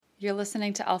You're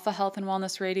listening to Alpha Health and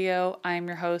Wellness Radio. I'm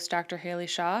your host, Dr. Haley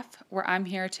Schaff, where I'm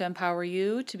here to empower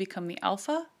you to become the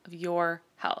alpha of your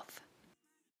health.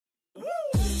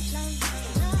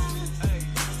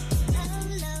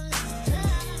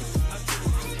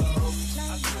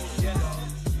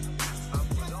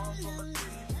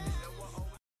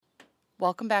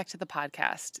 Welcome back to the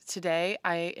podcast. Today,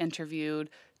 I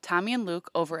interviewed Tommy and Luke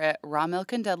over at Raw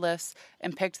Milk and Deadlifts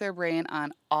and picked their brain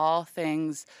on all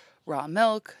things raw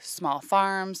milk, small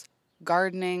farms,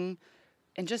 gardening,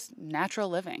 and just natural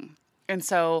living. And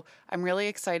so I'm really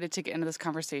excited to get into this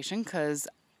conversation because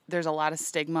there's a lot of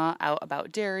stigma out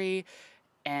about dairy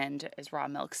and is raw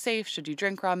milk safe? Should you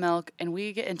drink raw milk? And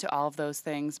we get into all of those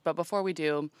things. But before we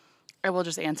do, I will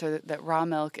just answer that raw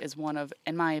milk is one of,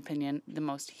 in my opinion, the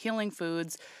most healing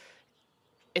foods.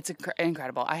 It's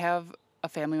incredible. I have a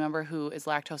family member who is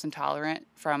lactose intolerant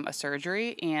from a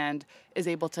surgery and is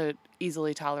able to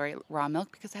easily tolerate raw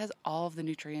milk because it has all of the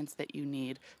nutrients that you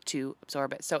need to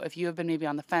absorb it. So if you have been maybe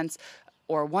on the fence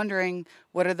or wondering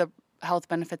what are the health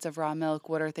benefits of raw milk,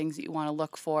 what are things that you want to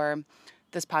look for,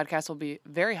 this podcast will be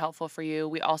very helpful for you.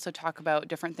 We also talk about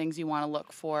different things you want to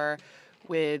look for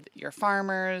with your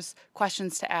farmers,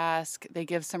 questions to ask. They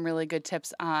give some really good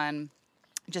tips on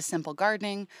just simple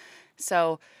gardening.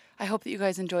 So I hope that you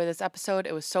guys enjoy this episode.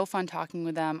 It was so fun talking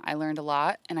with them. I learned a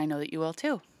lot, and I know that you will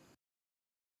too.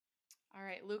 All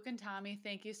right, Luke and Tommy,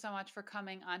 thank you so much for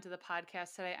coming onto the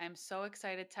podcast today. I'm so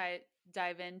excited to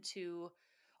dive into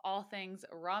all things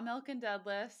Raw Milk and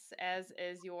Deadlifts, as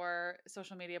is your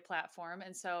social media platform.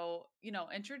 And so,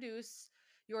 introduce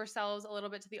yourselves a little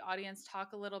bit to the audience,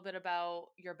 talk a little bit about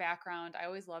your background. I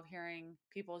always love hearing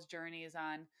people's journeys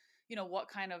on, what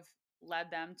kind of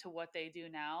led them to what they do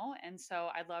now. And so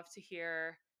I'd love to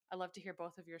hear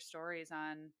both of your stories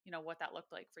on, what that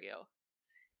looked like for you.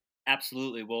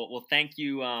 Absolutely. Well, thank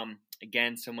you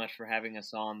again so much for having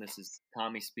us on. This is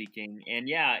Tommy speaking, and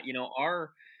yeah,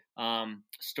 our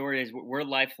story is we're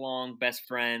lifelong best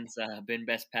friends, been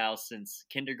best pals since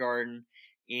kindergarten,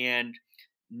 and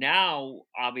now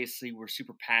obviously we're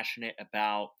super passionate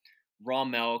about raw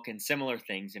milk and similar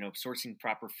things. Sourcing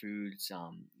proper foods,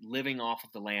 living off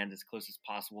of the land as close as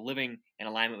possible, living in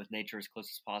alignment with nature as close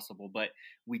as possible. But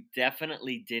we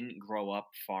definitely didn't grow up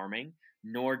farming,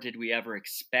 nor did we ever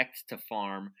expect to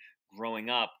farm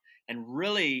growing up. And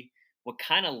really, what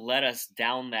kind of led us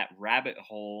down that rabbit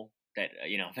hole that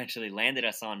eventually landed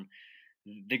us on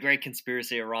the great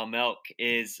conspiracy of raw milk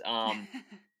is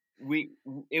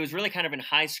it was really kind of in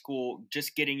high school,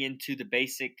 just getting into the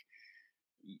basic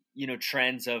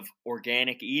trends of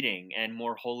organic eating and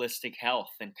more holistic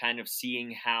health, and kind of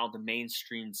seeing how the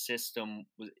mainstream system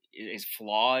is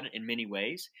flawed in many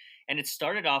ways. And it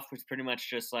started off with pretty much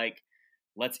just like,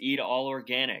 let's eat all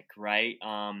organic, right?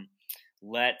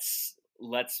 Let's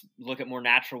look at more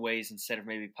natural ways instead of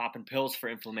maybe popping pills for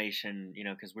inflammation,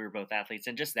 because we were both athletes,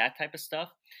 and just that type of stuff.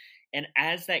 And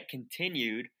as that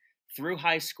continued through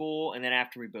high school, and then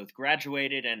after we both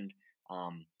graduated, and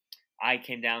I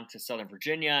came down to Southern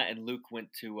Virginia, and Luke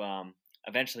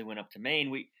eventually went up to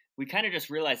Maine. We kind of just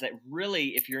realized that really,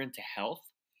 if you're into health,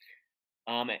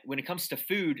 when it comes to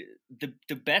food,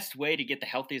 the best way to get the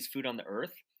healthiest food on the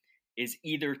earth is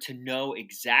either to know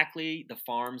exactly the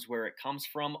farms where it comes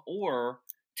from or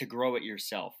to grow it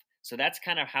yourself. So that's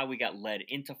kind of how we got led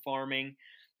into farming.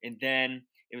 And then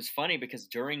it was funny because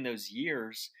during those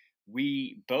years,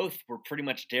 we both were pretty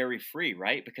much dairy free,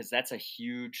 right? Because that's a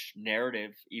huge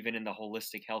narrative, even in the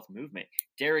holistic health movement.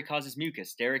 Dairy causes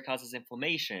mucus, dairy causes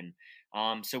inflammation.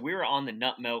 So we were on the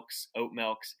nut milks, oat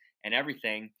milks, and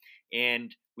everything.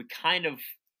 And we kind of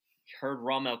heard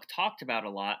raw milk talked about a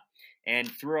lot. And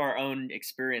through our own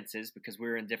experiences, because we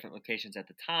were in different locations at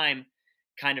the time,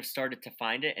 kind of started to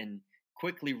find it and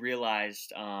quickly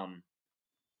realized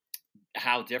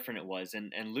how different it was.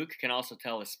 And Luke can also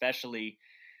tell, especially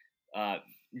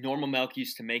normal milk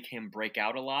used to make him break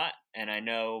out a lot. And I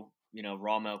know,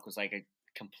 raw milk was like a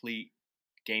complete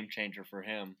game changer for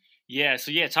him. Yeah.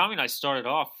 So Tommy and I started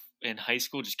off in high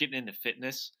school just getting into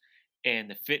fitness.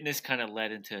 And the fitness kind of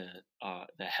led into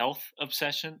the health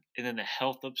obsession, and then the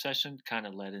health obsession kind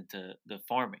of led into the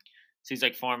farming. Seems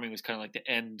like farming was kind of like the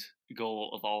end goal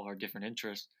of all of our different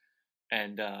interests,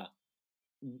 and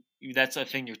that's a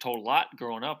thing you're told a lot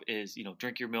growing up is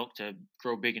drink your milk to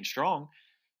grow big and strong.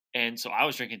 And so I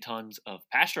was drinking tons of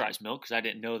pasteurized milk because I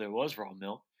didn't know there was raw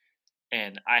milk,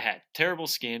 and I had terrible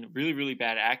skin, really really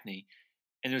bad acne.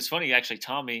 And it was funny actually.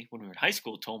 Tommy, when we were in high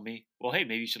school, told me, "Well, hey,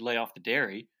 maybe you should lay off the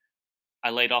dairy." I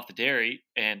laid off the dairy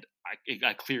and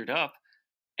I cleared up,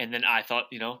 and then I thought,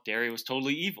 dairy was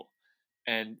totally evil,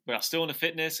 but I was still into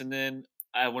fitness. And then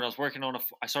when I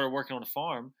started working on a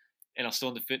farm, and I was still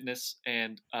into fitness.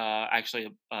 And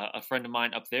actually, a friend of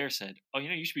mine up there said, "Oh,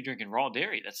 you should be drinking raw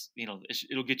dairy. That's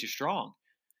it'll get you strong."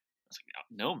 I was like,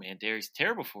 "No, man, dairy's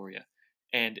terrible for you."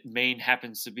 And Maine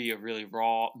happens to be a really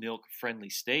raw milk friendly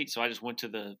state, so I just went to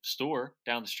the store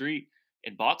down the street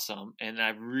and bought some, and I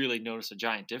really noticed a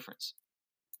giant difference.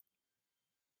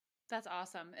 That's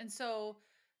awesome. And so,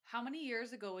 how many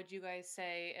years ago would you guys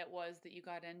say it was that you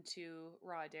got into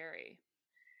raw dairy?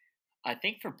 I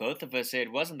think for both of us,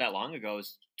 it wasn't that long ago. It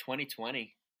was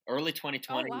 2020, early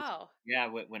Oh, 2020. wow. Yeah,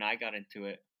 when I got into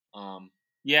it. Um,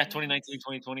 Yeah, Yeah, 2019,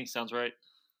 2020 sounds right.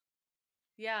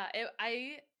 yeah.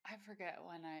 I forget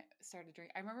when I started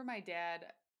drinking. I remember my dad.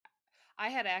 I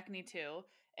had acne too.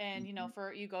 And, mhm,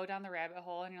 for you go down the rabbit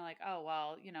hole and you're like, oh,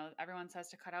 well, everyone says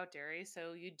to cut out dairy.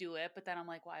 So you do it. But then I'm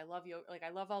like, well, I love you. Like, I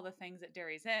love all the things that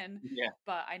dairy's in, yeah.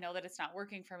 but I know that it's not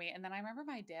working for me. And then I remember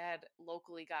my dad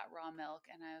locally got raw milk.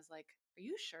 And I was like, are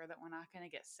you sure that we're not going to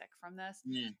get sick from this?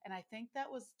 Mm, And I think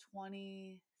that was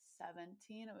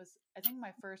 2017. It was, I think,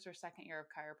 my first or second year of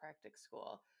chiropractic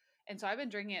school. And so I've been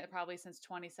drinking it probably since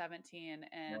 2017.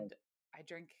 right. And I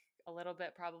drink a little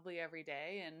bit probably every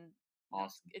day. And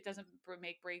Awesome. it doesn't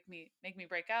make me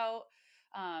break out.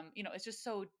 It's just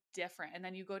so different. And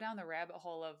then you go down the rabbit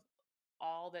hole of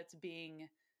all that's being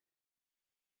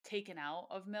taken out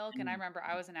of milk. And I Mm, remember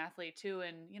I was an athlete too,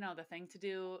 and the thing to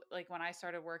do, like when I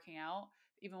started working out,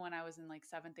 even when I was in like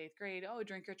seventh, eighth grade, oh,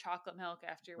 drink your chocolate milk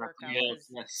after your Chocolate workout milk, because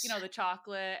yes. the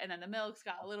chocolate and then the milk's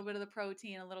got a little bit of the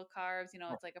protein, a little carbs.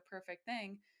 It's like a perfect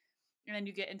thing. And then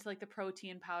you get into like the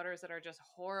protein powders that are just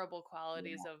horrible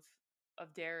qualities Yeah.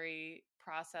 of dairy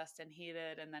processed and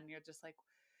heated, and then you're just like,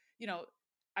 you know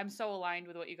I'm so aligned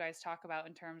with what you guys talk about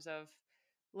in terms of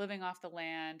living off the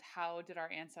land. How did our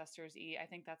ancestors eat? I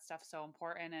think that stuff's so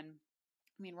important. And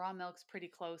I mean, raw milk's pretty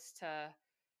close to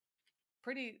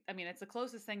pretty I mean, it's the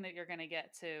closest thing that you're going to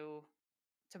get to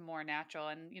more natural.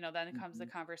 And then comes the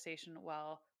Mhm. conversation,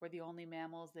 well, we're the only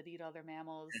mammals that eat other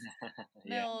mammals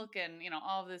Yeah. milk, and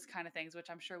all of these kind of things, which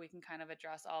I'm sure we can kind of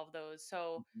address all of those.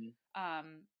 So Mhm.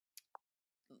 um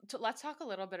let's talk a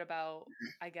little bit about,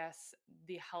 I guess,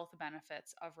 the health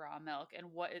benefits of raw milk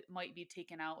and what it might be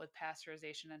taken out with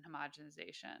pasteurization and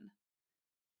homogenization.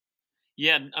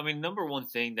 Yeah, I mean, number one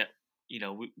thing that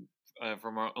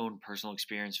from our own personal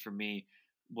experience for me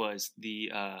was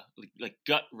the like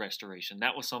gut restoration.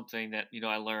 That was something that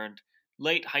I learned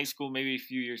late high school, maybe a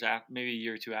few years after, maybe a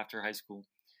year or two after high school,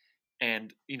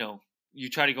 and you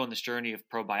try to go on this journey of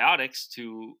probiotics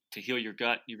to heal your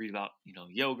gut. You read about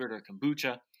yogurt or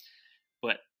kombucha,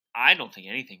 but I don't think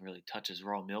anything really touches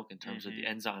raw milk in terms of the Mhm.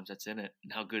 enzymes that's in it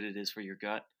and how good it is for your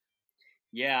gut.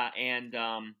 Yeah, and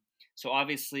so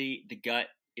obviously the gut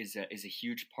is a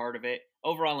huge part of it.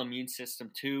 Overall immune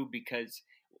system too, because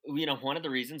one of the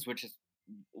reasons, which is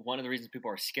one of the reasons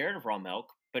people are scared of raw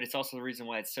milk, but it's also the reason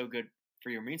why it's so good for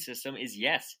your immune system is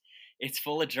yes, it's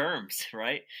full of germs,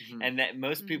 right? Hmm. And that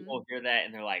most Hmm. people hear that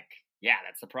and they're like, yeah,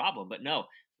 that's the problem. But no,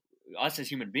 us as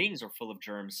human beings are full of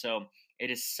germs. So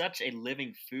it is such a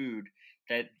living food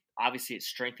that obviously it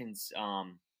strengthens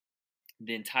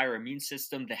the entire immune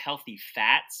system. The healthy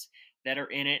fats that are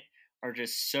in it are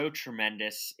just so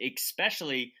tremendous,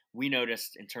 especially we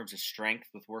noticed in terms of strength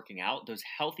with working out. Those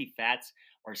healthy fats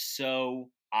are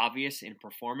so obvious in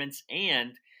performance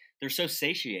and they're so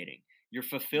satiating. You're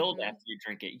fulfilled Hmm. after you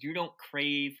drink it. You don't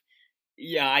crave.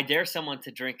 Yeah, I dare someone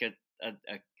to drink a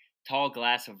tall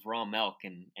glass of raw milk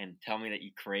and tell me that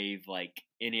you crave like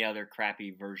any other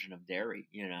crappy version of dairy,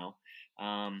 you know?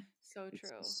 So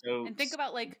It's true. so, And think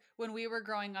about like when we were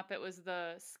growing up, it was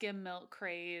the skim milk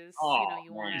craze. oh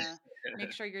You want man. to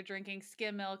make sure you're drinking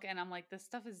skim milk. And I'm like, this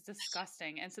stuff is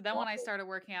disgusting. And so then when I Awful. started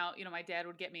working out, my dad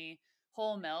would get me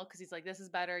whole milk because he's like, this is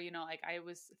better. Like I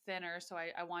was thinner, so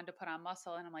I wanted to put on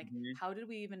muscle. And I'm like, Mhm. how did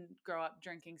we even grow up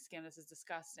drinking skim? This is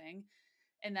disgusting.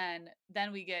 And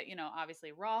then we get,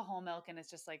 obviously raw whole milk, and it's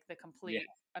just like the Yeah.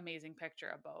 complete amazing picture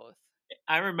of both.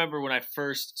 I remember when I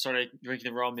first started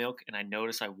drinking the raw milk and I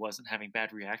noticed I wasn't having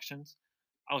bad reactions.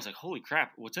 I was like, "Holy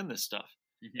crap, what's in this stuff?"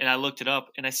 Mhm. And I looked it up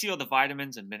and I see all the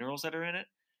vitamins and minerals that are in it.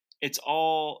 It's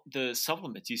all the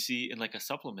supplements you see in like a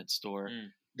supplement store.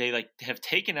 Mm. They like have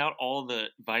taken out all the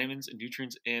vitamins and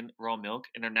nutrients in raw milk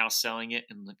and are now selling it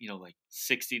in like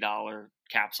 $60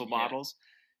 capsule Yeah. bottles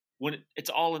when it's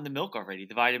all in the milk already.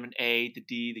 The vitamin A, the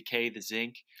D, the K, the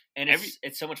zinc, And every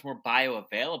it's so much more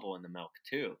bioavailable in the milk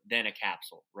too than a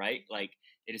capsule, right? Like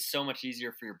it is so much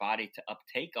easier for your body to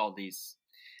uptake all these,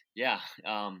 yeah,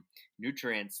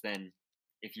 nutrients than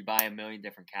if you buy a million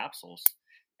different capsules.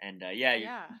 And yeah,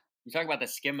 Yeah. you talk about the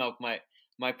skim milk. My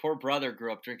poor brother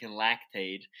grew up drinking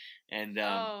Lactaid, and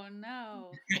Oh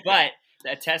no. but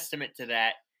a testament to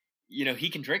that. he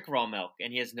can drink raw milk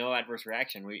and he has no adverse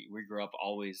reaction. We grew up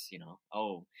always,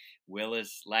 oh, Will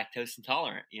is lactose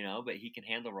intolerant, but he can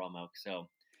handle raw milk. So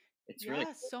it's really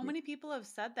Yeah, so cool. many people have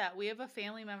said that. We have a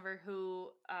family member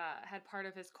who had part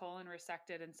of his colon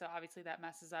resected, and so obviously that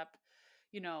messes up,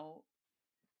 you know,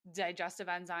 digestive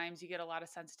enzymes. You get a lot of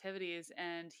sensitivities,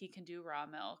 and he can do raw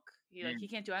milk. He Mm,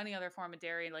 can't do any other form of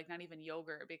dairy, like not even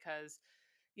yogurt, because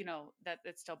that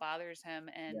it still bothers him,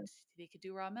 yeah. and he could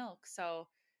do raw milk. So,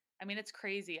 I mean, it's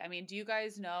crazy. I mean, do you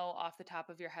guys know off the top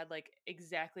of your head, like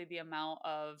exactly the amount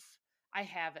of, I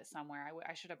have it somewhere.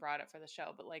 I should have brought it for the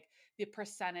show, but like the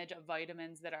percentage of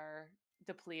vitamins that are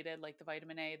depleted, like the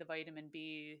vitamin A, the vitamin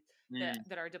B, Mm.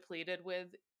 that are depleted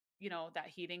with, that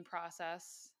heating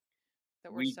process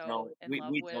that we're We so don't in we, love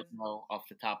we with. don't know off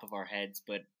the top of our heads,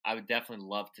 but I would definitely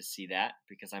love to see that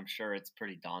because I'm sure it's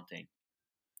pretty daunting.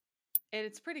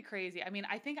 It's pretty crazy. I mean,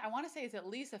 I think I want to say it's at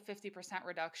least a 50%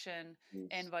 reduction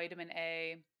in Yes. vitamin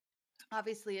A.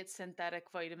 Obviously, it's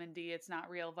synthetic vitamin D. It's not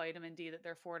real vitamin D that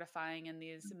they're fortifying in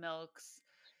these milks.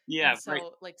 And Yeah, right.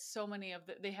 so, like, so many of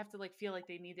they have to like feel like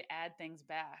they need to add things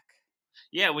back.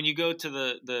 Yeah, when you go to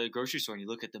the grocery store and you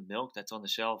look at the milk that's on the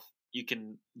shelf, you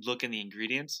can look in the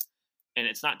ingredients, and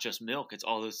it's not just milk; it's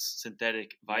all those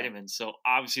synthetic Yeah. vitamins. So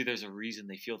obviously, there's a reason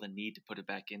they feel the need to put it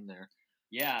back in there.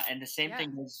 Yeah, and the same Yeah.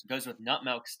 thing goes with nut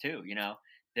milks too.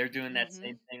 They're doing that Mm-hmm.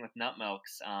 same thing with nut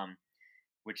milks,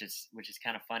 which is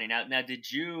kind of funny. Now, did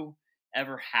you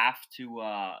ever have to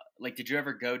like? Did you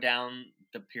ever go down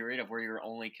the period of where you were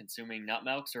only consuming nut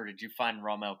milks, or did you find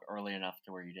raw milk early enough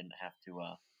to where you didn't have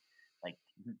to like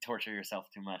torture yourself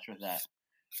too much with that?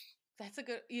 That's a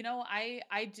good,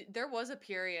 there was a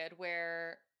period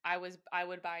where I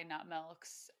would buy nut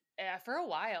milks for a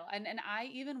while, and I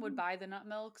even would Mm, buy the nut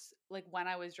milks like when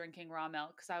I was drinking raw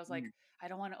milk, because I was like, mm, I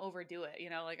don't want to overdo it,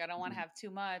 like I don't want to mhm. have too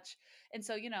much, and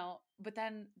so but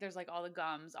then there's like all the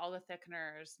gums, all the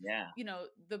thickeners, Yeah.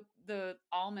 the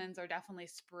almonds are definitely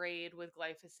sprayed with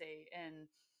glyphosate, and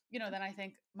then I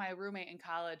think my roommate in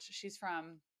college, she's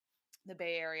from the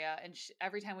Bay Area, and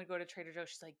every time we go to Trader Joe's,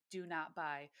 she's like, "Do not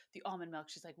buy the almond milk."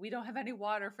 She's like, "We don't have any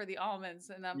water for the almonds,"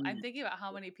 and I'm Mm, thinking about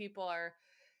how many people are,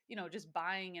 just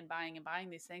buying and buying and buying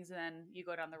these things, and then you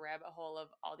go down the rabbit hole of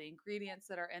all the ingredients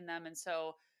that are in them, and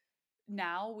so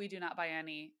now we do not buy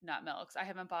any nut milks. I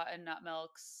haven't bought a nut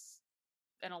milks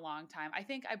in a long time. I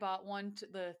think I bought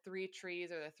the three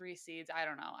trees or the three seeds. I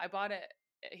don't know. I bought it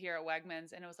here at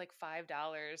Wegmans, and it was like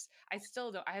 $5. I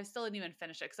still didn't even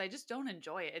finish it because I just don't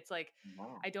enjoy it. It's like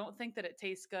no. I don't think that it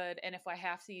tastes good. And if I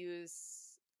have to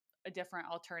use a different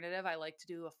alternative, I like to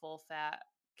do a full fat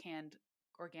canned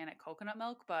organic coconut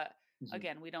milk. But Mhm.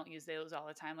 again, we don't use those all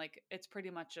the time. Like it's pretty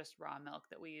much just raw milk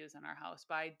that we use in our house.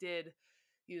 But I did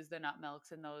use the nut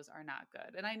milks, and those are not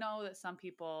good. And I know that some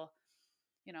people,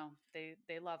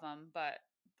 they love them, but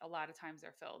a lot of times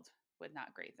they're filled with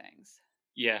not great things.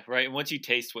 Yeah, right. And once you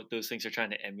taste what those things are trying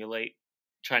to emulate,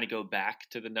 trying to go back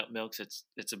to the nut milks,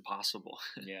 it's impossible.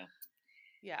 Yeah.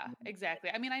 Yeah, exactly.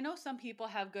 I mean, I know some people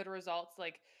have good results,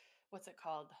 like what's it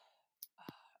called?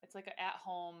 It's like an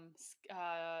at-home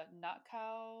nut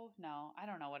cow. No, I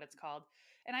don't know what it's called.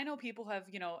 And I know people have,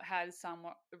 had some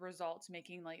results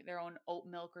making like their own oat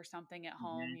milk or something at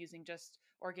home Mhm. using just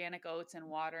organic oats and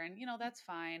water, and that's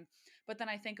fine. But then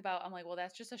I think about, I'm like, well,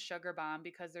 that's just a sugar bomb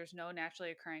because there's no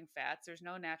naturally occurring fats, there's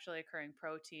no naturally occurring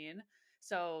protein.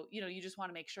 So, you just want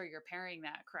to make sure you're pairing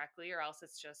that correctly, or else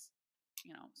it's just,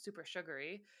 super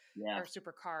sugary Yeah. or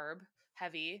super carb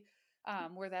heavy.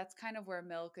 Where that's kind of where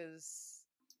milk is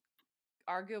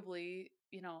arguably,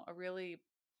 a really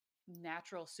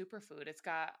natural superfood. It's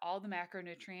got all the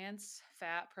macronutrients,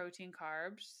 fat, protein,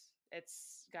 carbs.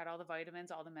 It's got all the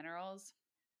vitamins, all the minerals.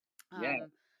 Yeah,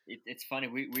 Um, it's funny.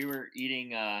 We were eating.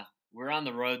 We were on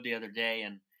the road the other day,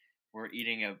 and we're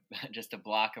eating a just a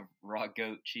block of raw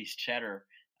goat cheese cheddar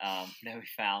that we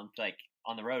found like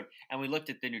on the road, and we looked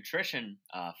at the nutrition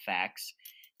facts,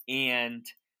 and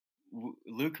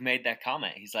Luke made that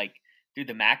comment. He's like, "Dude,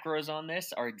 the macros on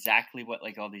this are exactly what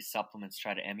like all these supplements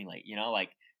try to emulate.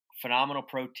 Like phenomenal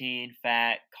protein,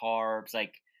 fat, carbs,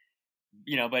 like."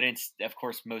 But it's of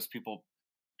course most people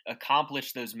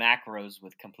accomplish those macros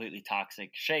with completely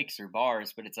toxic shakes or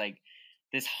bars, but it's like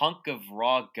this hunk of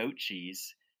raw goat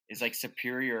cheese is like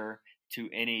superior to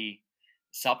any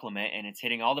supplement, and it's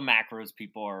hitting all the macros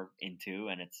people are into,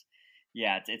 and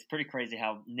it's pretty crazy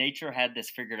how nature had this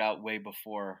figured out way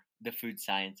before the food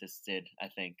scientists did, I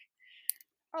think.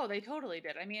 oh, they totally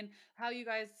did. I mean, how you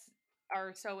guys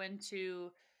are so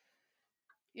into,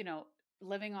 you know,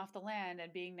 living off the land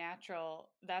and being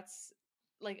natural, that's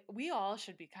like we all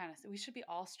should be we should be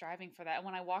all striving for that. And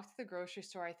when I walk through the grocery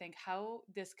store, I think how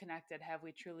disconnected have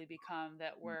we truly become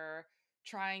that we're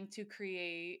trying to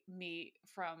create meat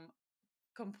from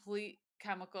complete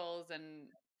chemicals and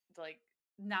like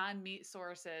non-meat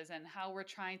sources, and how we're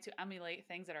trying to emulate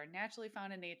things that are naturally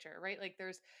found in nature, right? Like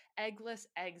there's eggless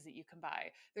eggs that you can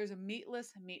buy. There's a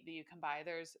meatless meat that you can buy.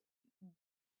 There's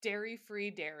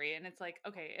dairy-free dairy, and it's like,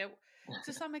 okay, it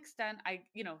to some extent,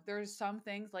 there's some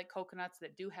things like coconuts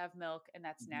that do have milk and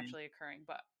that's Mhm. naturally occurring,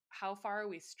 but how far are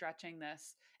we stretching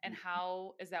this, and Mhm.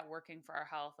 how is that working for our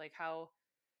health? Like how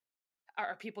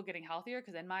are people getting healthier?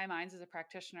 Because in my minds as a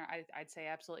practitioner, I'd say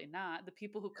absolutely not. The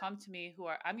people who come to me who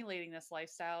are emulating this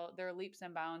lifestyle, they're leaps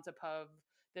and bounds above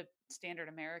the standard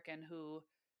American who,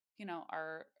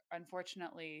 are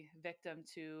unfortunately victim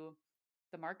to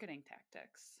the marketing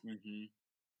tactics. Mhm.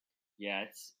 Yeah,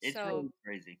 it's really So,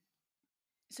 crazy.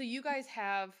 so you guys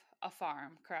have a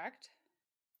farm, correct?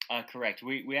 Correct.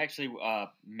 We actually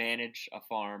manage a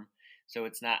farm, so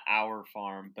it's not our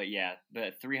farm, but yeah,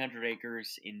 but 300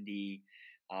 acres in the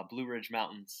Blue Ridge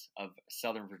Mountains of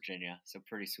Southern Virginia. So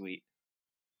pretty sweet.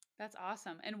 That's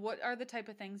awesome. And what are the type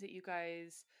of things that you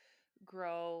guys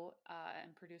grow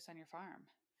and produce on your farm?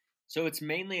 So it's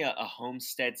mainly a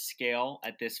homestead scale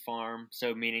at this farm.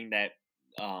 So meaning that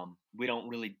we don't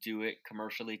really do it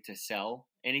commercially to sell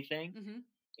anything. Mm-hmm.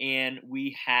 And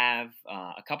we have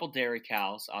a couple dairy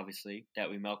cows, obviously, that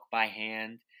we milk by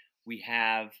hand. We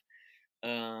have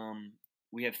um,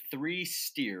 we have three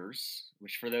steers,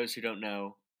 which for those who don't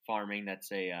know farming,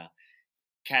 that's a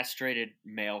castrated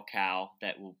male cow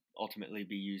that will ultimately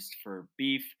be used for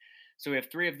beef. So we have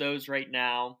three of those right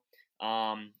now.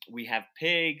 We have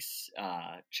pigs,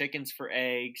 chickens for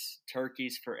eggs,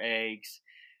 turkeys for eggs,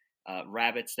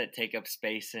 rabbits that take up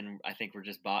space, and I think were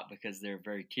just bought because they're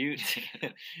very cute.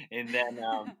 and then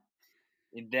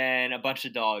and then a bunch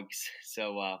of dogs.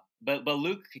 So, but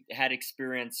Luke had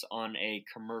experience on a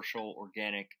commercial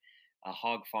organic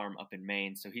hog farm up in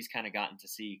Maine, so he's kind of gotten to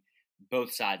see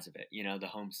both sides of it. You know, the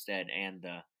homestead and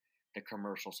the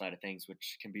commercial side of things,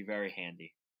 which can be very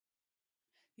handy.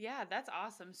 Yeah, that's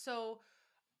awesome. So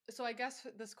I guess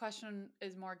this question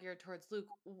is more geared towards Luke.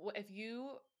 If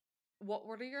you, what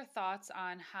are your thoughts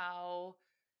on how,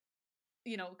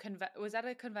 was that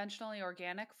a conventionally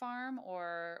organic farm,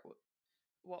 or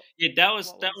what? Yeah, that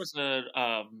was What that was was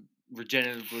a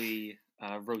regeneratively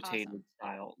rotated awesome?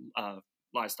 style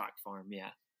livestock farm.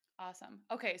 Yeah. Awesome.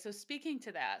 Okay, so speaking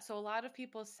to that, so a lot of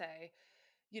people say,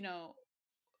 you know,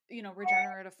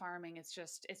 regenerative farming, it's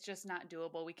just not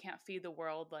doable. We can't feed the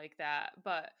world like that.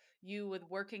 But you, with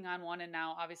working on one and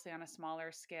now obviously on a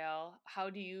smaller scale, how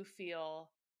do you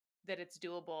feel that it's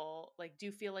doable? Like, do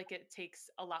you feel like it takes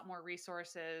a lot more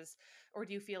resources, or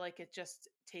do you feel like it just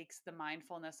takes the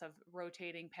mindfulness of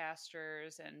rotating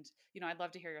pastures? And I'd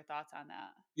love to hear your thoughts on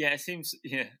that. Yeah, it seems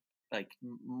yeah like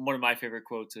one of my favorite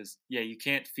quotes is yeah, you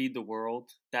can't feed the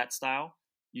world that style.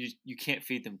 You can't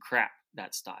feed them crap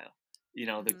that style. You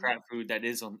know, the Hmm. crap food that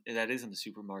is in the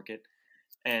supermarket.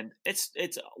 And it's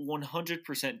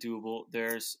 100% doable.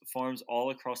 There's farms all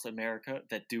across America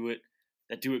that do it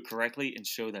correctly and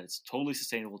show that it's totally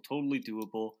sustainable, totally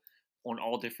doable on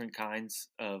all different kinds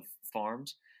of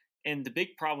farms. And the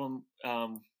big problem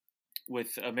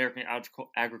with American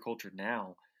agriculture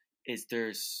now is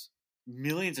there's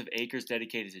millions of acres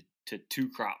dedicated to two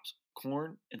crops,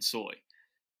 corn and soy.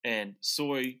 And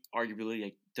soy, arguably,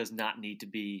 like, does not need to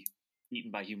be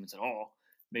eaten by humans at all.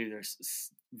 Maybe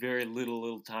there's very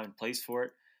little time and place for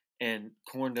it. And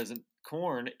corn doesn't.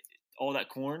 Corn, all that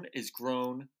corn is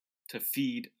grown to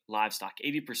feed livestock.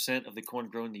 80% of the corn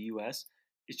grown in the U.S.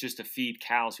 is just to feed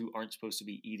cows who aren't supposed to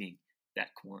be eating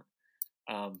that corn.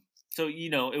 So you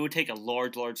know it would take a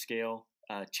large scale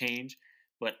change,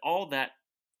 but all that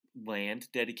land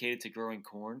dedicated to growing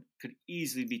corn could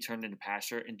easily be turned into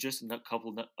pasture in just a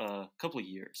couple of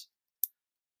years.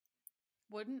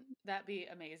 Wouldn't that be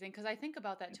amazing? Because I think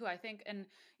about that too. I think, and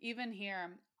even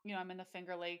here, I'm in the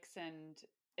Finger Lakes, and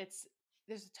it's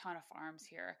there's a ton of farms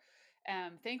here.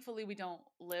 Thankfully, we don't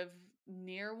live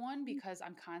near one because I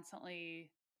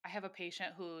have a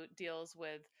patient who deals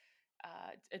with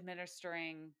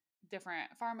administering different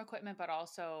farm equipment, but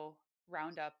also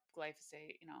Roundup,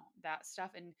 glyphosate, that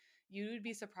stuff. And you'd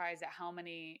be surprised at how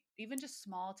many, even just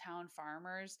small town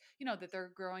farmers, that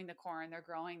they're growing the corn, they're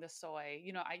growing the soy.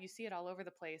 You see it all over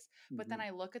the place. But then Hmm. I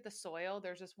look at the soil.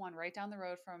 There's this one right down the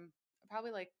road from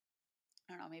probably like,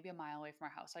 I don't know, maybe a mile away from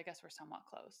our house. So I guess we're somewhat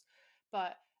close.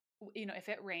 But if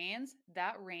it rains,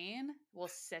 that rain will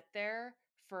sit there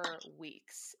for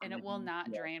weeks and it will Mhm.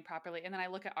 not Yeah. drain properly. And then I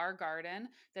look at our garden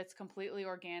that's completely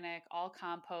organic, all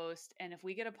compost. And if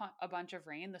we get a bunch of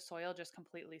rain, the soil just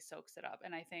completely soaks it up.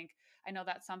 And I know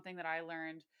that's something that I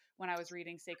learned when I was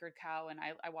reading Sacred Cow and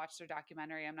I watched their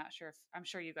documentary. I'm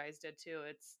sure you guys did too.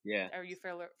 Yeah. Are you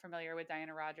familiar with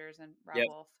Diana Rogers and Rob Yep.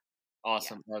 Wolf? Yeah,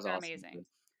 Awesome. That was they're awesome. amazing.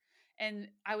 And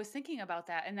I was thinking about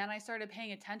that. And then I started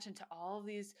paying attention to all of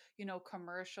these,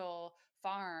 commercial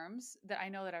farms that I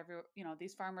know that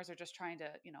these farmers are just trying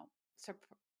to,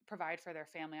 provide for their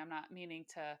family. I'm not meaning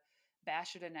to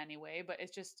bash it in any way, but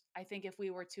it's just, I think if we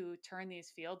were to turn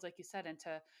these fields, like you said,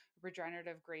 into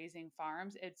regenerative grazing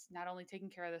farms, it's not only taking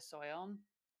care of the soil,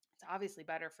 it's obviously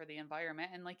better for the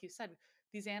environment. And like you said,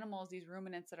 these animals, these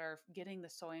ruminants that are getting the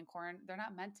soy and corn, they're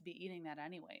not meant to be eating that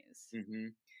anyways. Hmm.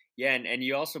 Yeah, and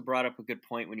you also brought up a good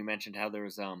point when you mentioned how there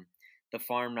was the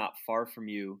farm not far from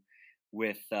you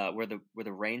with where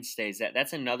the rain stays.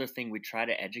 That's another thing we try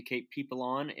to educate people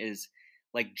on is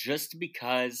like just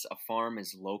because a farm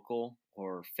is local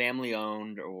or family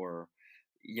owned or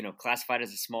classified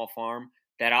as a small farm,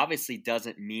 that obviously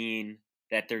doesn't mean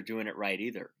that they're doing it right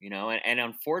either. And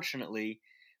unfortunately,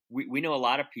 we know a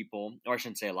lot of people, or I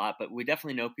shouldn't say a lot, but we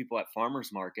definitely know people at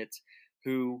farmers markets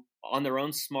who on their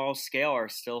own small scale are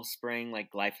still spraying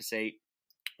like glyphosate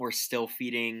or still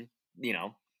feeding, you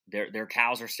know, their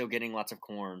cows are still getting lots of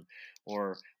corn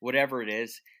or whatever it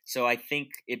is. So I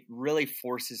think it really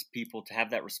forces people to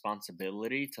have that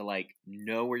responsibility to like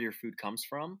know where your food comes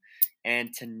from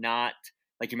and to not,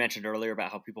 like you mentioned earlier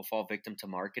about how people fall victim to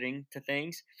marketing to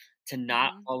things, to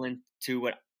not Hmm. fall into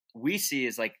what we see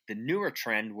is like the newer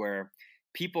trend where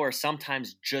people are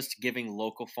sometimes just giving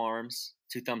local farms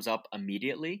two thumbs up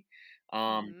immediately.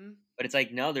 Um, Hmm. but it's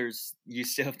like, no, you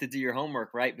still have to do your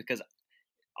homework, right? Because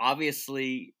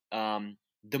obviously,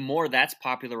 the more that's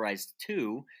popularized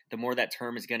too, the more that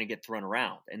term is going to get thrown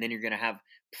around. And then you're going to have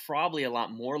probably a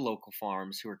lot more local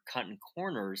farms who are cutting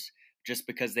corners just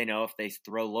because they know if they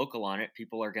throw local on it,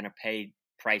 people are going to pay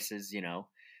prices,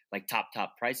 like top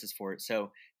prices for it.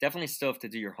 So definitely still have to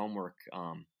do your homework,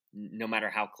 no matter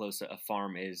how close a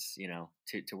farm is,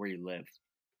 to where you live.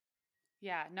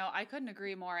 Yeah, no, I couldn't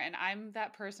agree more. And I'm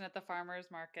that person at the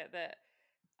farmer's market that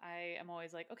I am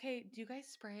always like, okay, do you guys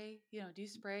spray? Do you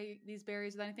spray these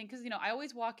berries with anything? Because, I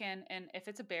always walk in and if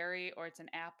it's a berry or it's an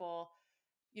apple,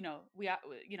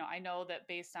 I know that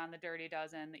based on the Dirty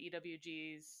Dozen, the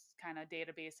EWG's kind of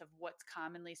database of what's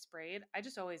commonly sprayed, I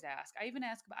just always ask. I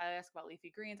ask about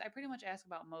leafy greens. I pretty much ask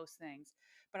about most things,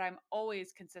 but I'm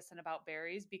always consistent about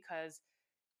berries because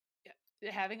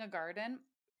having a garden,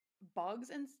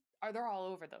 bugs they're all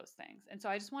over those things. And so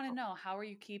I just want to know, how are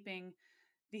you keeping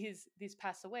these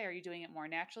pests away? Are you doing it more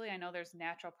naturally? I know there's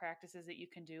natural practices that you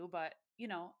can do, but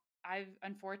I've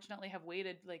unfortunately have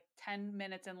waited like 10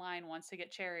 minutes in line once to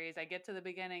get cherries. I get to the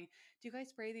beginning. Do you guys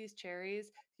spray these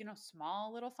cherries?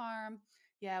 Small little farm.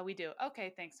 Yeah, we do.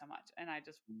 Okay, thanks so much. And I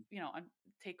just,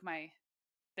 take my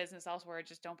business elsewhere,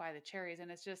 just don't buy the cherries.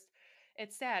 And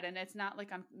it's sad. And it's not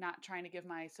like I'm not trying to give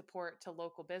my support to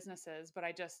local businesses, but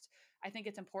I think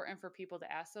it's important for people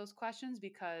to ask those questions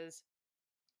because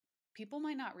people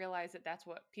might not realize that that's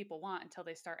what people want until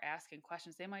they start asking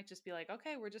questions. They might just be like,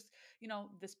 okay, we're just,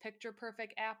 this picture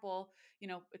perfect apple,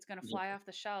 it's going to Yeah. fly off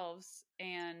the shelves.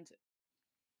 And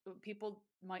people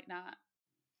might not,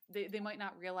 they might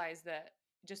not realize that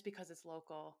just because it's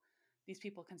local, these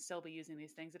people can still be using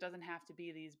these things. It doesn't have to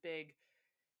be these big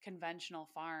conventional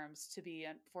farms to be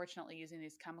unfortunately using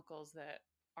these chemicals that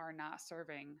are not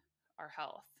serving our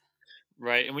health.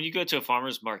 Right. And when you go to a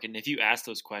farmer's market, and if you ask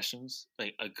those questions,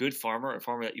 like a good farmer, a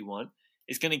farmer that you want,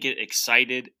 is going to get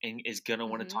excited and is going to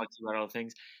want to talk Mm-hmm. to you about all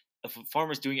things. If a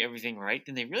farmer's doing everything right,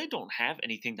 then they really don't have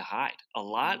anything to hide.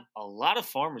 Mhm. A lot of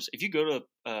farmers, if you go to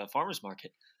a farmer's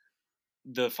market,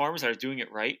 the farmers that are doing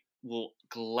it right will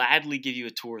gladly give you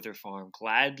a tour of their farm,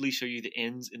 gladly show you the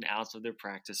ins and outs of their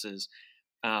practices.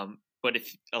 But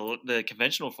if the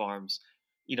conventional farms,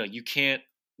 you can't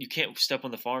step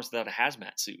on the farms without a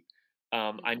hazmat suit.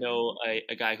 I Mm-hmm. know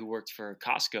a guy who worked for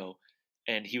Costco,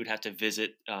 and he would have to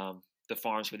visit the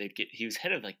farms where they'd get. He was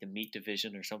head of like the meat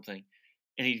division or something,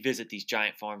 and he'd visit these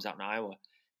giant farms out in Iowa,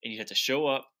 and you'd have to show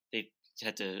up. They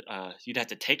had to you'd have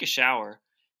to take a shower,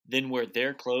 then wear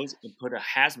their clothes and put a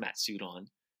hazmat suit on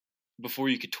before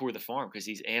you could tour the farm because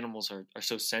these animals are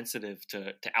so sensitive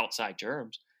to outside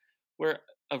germs. Where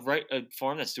a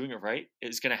farm that's doing it right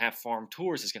is going to have farm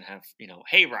tours, is going to have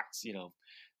hay rides,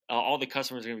 all the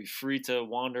customers are going to be free to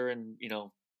wander and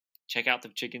check out the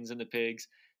chickens and the pigs,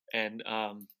 and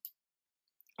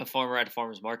a farmer at a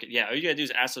farmer's market. Yeah, all you gotta do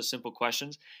is ask those simple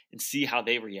questions and see how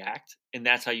they react, and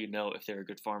that's how you know if they're a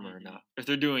good farmer or Hmm. not, if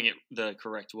they're doing it the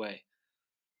correct way.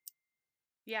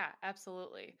 Yeah,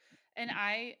 absolutely. And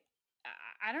I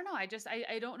don't know. I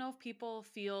don't know if people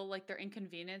feel like they're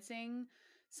inconveniencing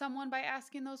someone by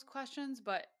asking those questions,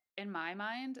 but in my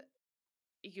mind,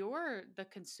 you're the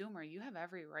consumer. You have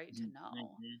every right to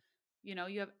know. Hmm. You know,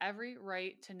 you have every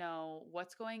right to know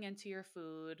what's going into your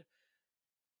food,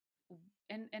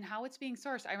 and how it's being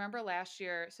sourced. I remember last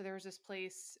year, so there was this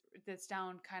place that's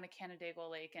down kind of Canandaigua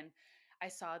Lake, and I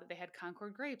saw that they had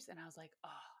Concord grapes, and I was like, oh.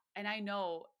 And I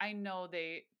know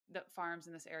the farms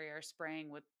in this area are spraying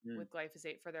with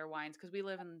glyphosate for their wines because we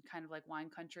live in kind of like wine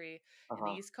country in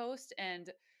the Uh-huh. East Coast, and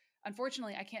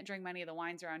unfortunately, I can't drink many of the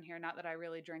wines around here. Not that I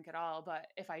really drink at all, but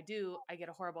if I do, I get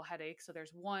a horrible headache. So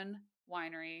there's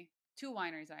two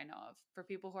wineries that I know of. For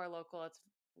people who are local, it's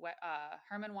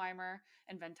Herman Weimer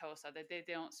and Ventosa. That they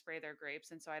don't spray their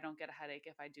grapes, and so I don't get a headache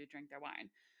if I do drink their wine.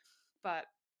 But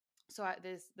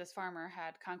this farmer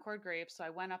had Concord grapes, so I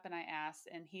went up and I asked,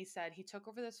 and he said he took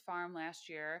over this farm last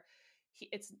year.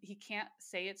 He can't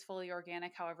say it's fully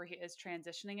organic, however, he is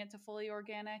transitioning it to fully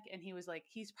organic. And he was like,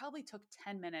 he's probably took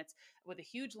 10 minutes with a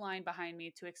huge line behind me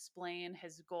to explain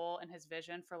his goal and his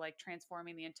vision for like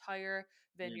transforming the entire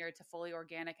Mm. vineyard to fully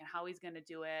organic and how he's going to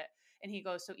do it. And he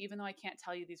goes, so even though I can't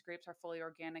tell you these grapes are fully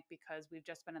organic because we've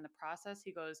just been in the process,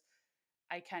 he goes,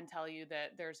 I can tell you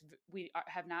that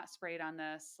have not sprayed on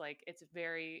this. Like it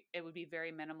would be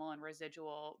very minimal and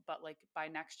residual, but like by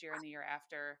next year and the year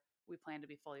after, we plan to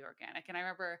be fully organic. And I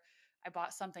remember I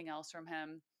bought something else from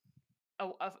him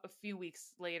a few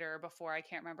weeks later before, I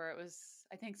can't remember, it was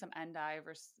I think some endive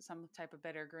or some type of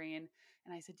bitter green,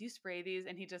 and I said, do you spray these?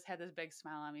 And he just had this big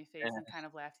smile on his face and kind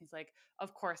of laughed. He's like,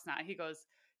 of course not. He goes,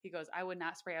 I would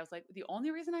not spray. I was like, the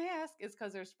only reason I ask is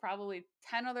because there's probably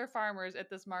 10 other farmers at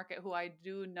this market who I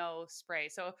do know spray.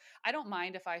 So I don't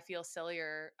mind if I feel silly,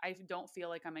 or I don't feel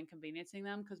like I'm inconveniencing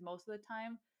them, because most of the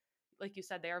time, like you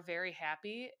said, they are very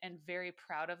happy and very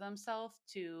proud of themselves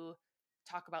to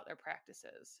talk about their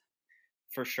practices.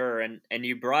 For sure. And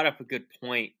you brought up a good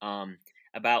point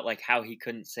about like how he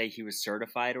couldn't say he was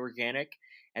certified organic.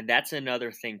 And that's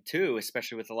another thing too,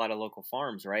 especially with a lot of local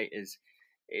farms, right?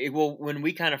 Well, when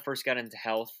we kind of first got into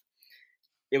health,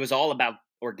 it was all about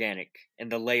organic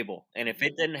and the label. And if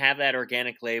it Hmm. didn't have that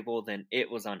organic label, then it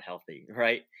was unhealthy,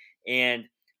 right? And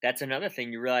that's another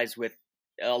thing you realize with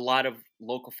a lot of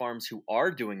local farms who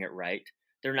are doing it right.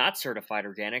 They're not certified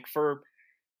organic for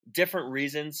different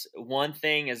reasons. One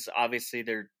thing is obviously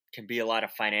there can be a lot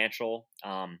of financial,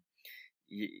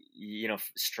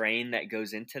 strain that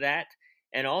goes into that,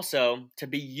 and also to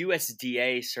be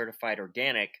USDA certified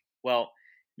organic. Well,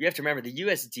 you have to remember the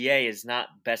USDA is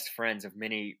not best friends of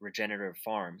many regenerative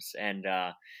farms, and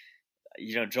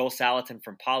Joel Salatin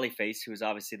from Polyface, who is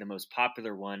obviously the most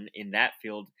popular one in that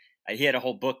field, he had a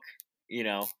whole book,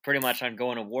 pretty much on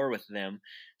going to war with them.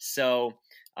 So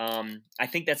I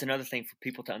think that's another thing for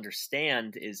people to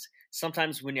understand is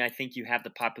sometimes when I think you have the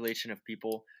population of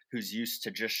people who's used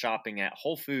to just shopping at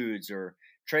Whole Foods or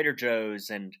Trader Joe's,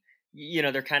 and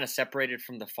they're kind of separated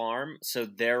from the farm, so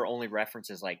their only reference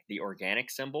is like the organic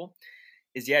symbol.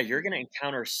 Is yeah, you're going to Hmm.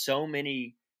 encounter so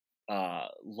many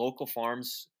local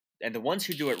farms, and the ones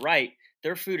who do it right,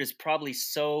 their food is probably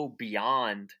so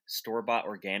beyond store bought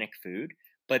organic food,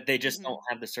 but they just don't Hmm.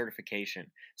 have the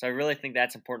certification. So I really think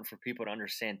that's important for people to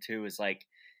understand too. Is like,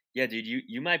 yeah, dude,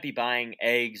 you might be buying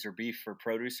eggs or beef or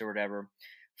produce or whatever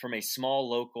from a small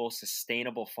local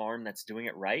sustainable farm that's doing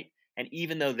it right, and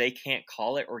even though they can't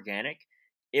call it organic,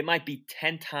 it might be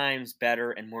 10 times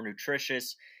better and more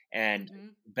nutritious and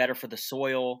Hmm. better for the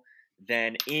soil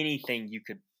than anything you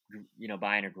could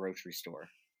buy in a grocery store.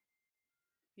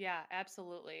 Yeah,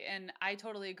 absolutely. And I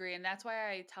totally agree. And that's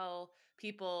why I tell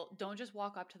people, don't just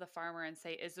walk up to the farmer and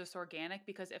say, is this organic?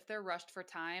 Because if they're rushed for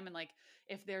time and like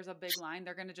if there's a big line,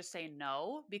 they're going to just say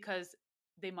no because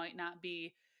they might not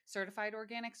be certified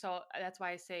organic. So that's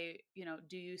why I say,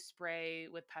 do you spray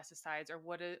with pesticides, or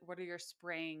what are your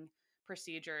spraying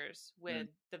procedures Mm. with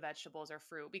the vegetables or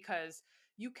fruit? Because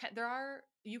you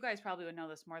guys probably would know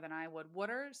this more than I would. What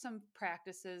are some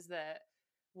practices that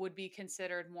would be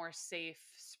considered more safe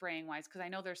spraying wise? Because I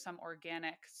know there's some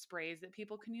organic sprays that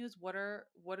people can use. What are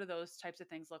those types of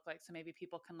things look like, so maybe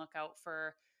people can look out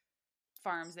for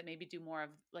farms that maybe do more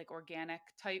of like organic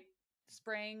type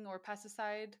spraying or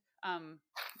pesticide, um,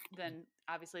 than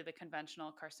obviously the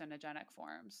conventional carcinogenic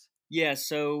forms. Yeah,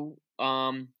 so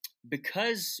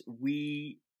because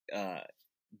we uh,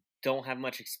 don't have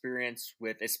much experience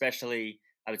with, especially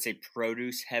I would say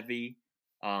produce heavy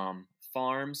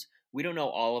farms, we don't know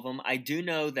all of them. I do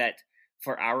know that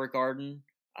for our garden,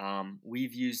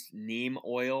 we've used neem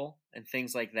oil and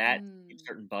things like that to keep Mm.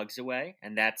 certain bugs away,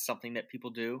 and that's something that people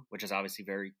do, which is obviously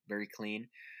very, very clean.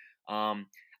 Um,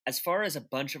 as far as a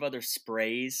bunch of other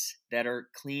sprays that are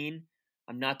clean,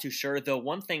 I'm not too sure. Though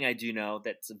one thing I do know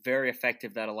that's very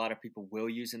effective that a lot of people will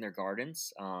use in their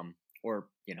gardens, or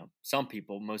some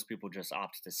people, most people just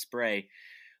opt to spray,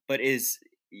 but is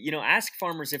ask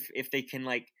farmers if they can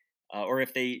or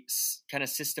if they kind of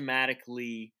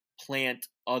systematically plant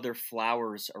other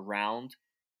flowers around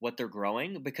what they're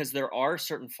growing, because there are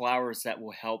certain flowers that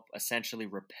will help essentially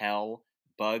repel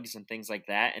bugs and things like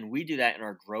that, and we do that in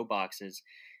our grow boxes.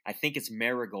 I think it's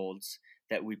marigolds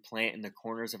that we plant in the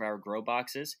corners of our grow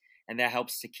boxes, and that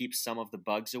helps to keep some of the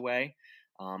bugs away.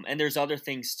 And there's other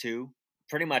things too,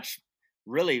 pretty much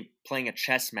really playing a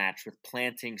chess match with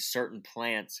planting certain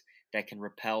plants that can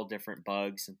repel different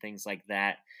bugs and things like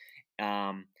that.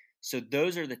 Um, so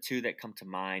those are the two that come to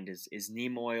mind is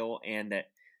neem oil, and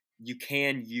that you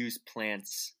can use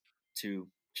plants to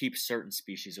keep certain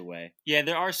species away. Yeah,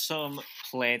 there are some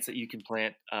plants that you can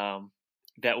plant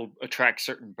that will attract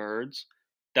certain birds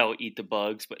that will eat the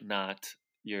bugs, but not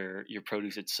your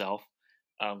produce itself.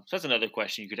 So that's another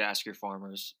question you could ask your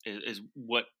farmers: is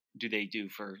what do they do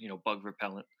for bug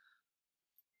repellent?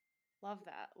 Love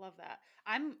that. Love that.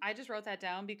 I just wrote that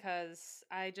down because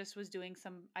I just was doing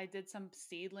I did some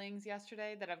seedlings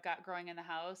yesterday that I've got growing in the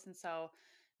house, and so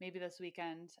maybe this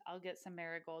weekend I'll get some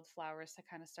marigold flowers to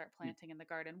kind of start planting in the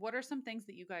garden. What are some things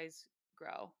that you guys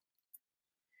grow?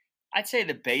 I'd say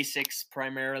the basics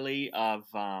primarily of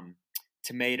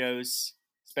tomatoes,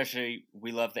 especially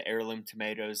we love the heirloom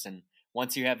tomatoes. And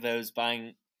once you have those,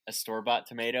 buying a store bought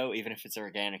tomato, even if it's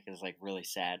organic, is like really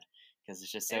sad because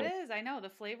it's just It so, is. I know the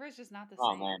flavor is just not the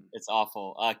oh man, same. it's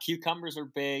awful. Cucumbers are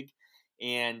big,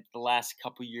 and the last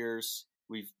couple years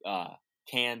we've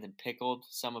canned and pickled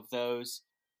some of those.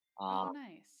 Oh, Um,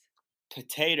 nice.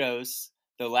 Potatoes,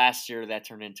 though last year that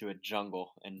turned into a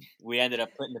jungle, and we ended up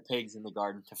putting the pigs in the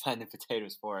garden to find the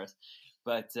potatoes for us.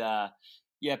 But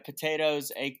yeah,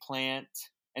 potatoes, eggplant,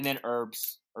 and then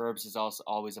herbs. Herbs is also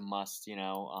always a must.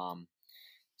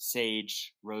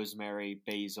 Sage, rosemary,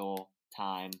 basil,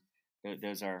 thyme.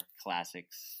 Those are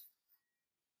classics.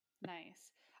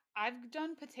 Nice. I've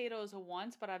done potatoes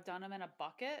once, but I've done them in a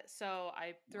bucket. So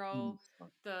I throw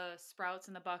the sprouts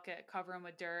in the bucket, cover them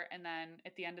with dirt, and then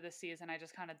at the end of the season, I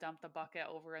just kind of dump the bucket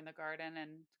over in the garden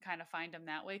and kind of find them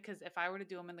that way. Because if I were to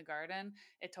do them in the garden,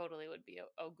 it totally would be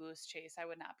a goose chase. I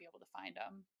would not be able to find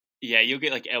them. Yeah, you'll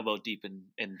get like elbow deep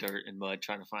in dirt and mud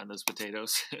trying to find those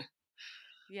potatoes.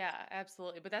 Yeah,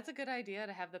 absolutely. But that's a good idea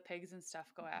to have the pigs and stuff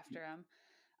go after them.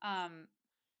 Um,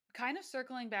 Kind of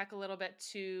circling back a little bit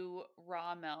to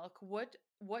raw milk, what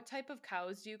type of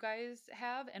cows do you guys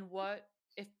have, and what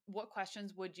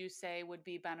questions would you say would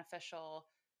be beneficial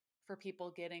for people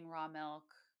getting raw milk?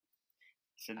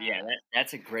 So yeah, uh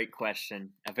that's a great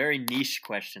question. A very niche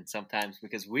question sometimes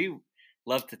because we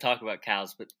love to talk about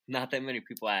cows, but not that many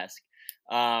people ask.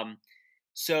 Um,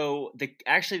 so the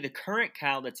current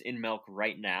cow that's in milk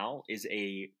right now is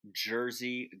a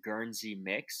Jersey Guernsey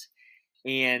mix,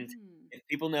 and mm, if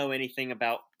people know anything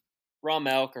about raw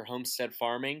milk or homestead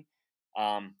farming,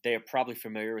 they are probably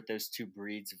familiar with those two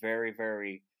breeds. Very,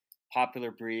 very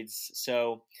popular breeds.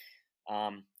 So,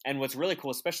 and what's really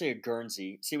cool, especially a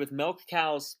Guernsey, see with milk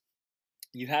cows,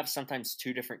 you have sometimes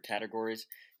two different categories.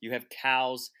 You have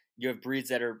cows, you have breeds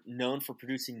that are known for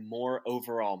producing more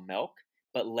overall milk,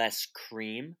 but less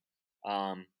cream.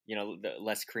 The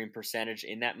less cream percentage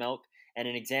in that milk. And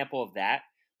an example of that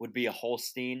would be a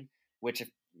Holstein, which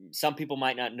some people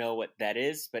might not know what that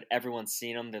is, but everyone's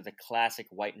seen them. They're the classic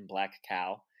white and black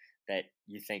cow that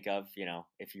you think of.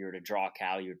 If you were to draw a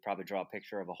cow, you would probably draw a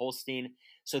picture of a Holstein.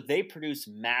 So they produce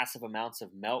massive amounts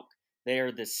of milk. They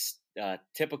are this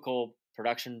typical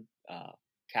production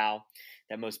cow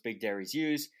that most big dairies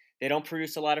use. They don't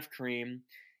produce a lot of cream,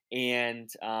 and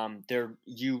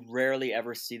you rarely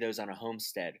ever see those on a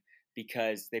homestead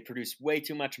because they produce way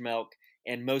too much milk.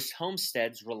 And most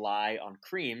homesteads rely on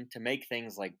cream to make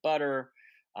things like butter,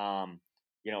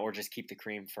 or just keep the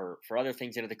cream for other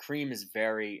things. The cream is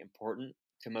very important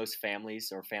to most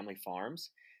families or family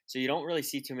farms. So you don't really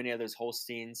see too many of those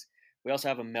Holsteins. We also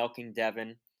have a milking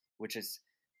Devon, which is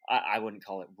I wouldn't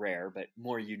call it rare, but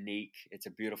more unique. It's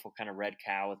a beautiful kind of red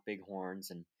cow with big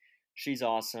horns, and she's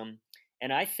awesome.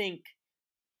 And I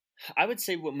would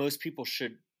say what most people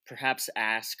should perhaps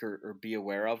ask or be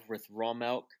aware of with raw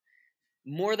milk,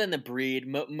 more than the breed,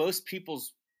 most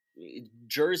people's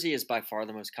Jersey is by far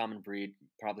the most common breed,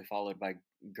 probably followed by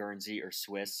Guernsey or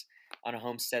Swiss on a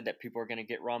homestead that people are going to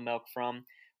get raw milk from.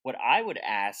 What I would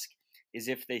ask is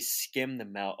if they skim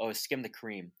the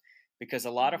cream, because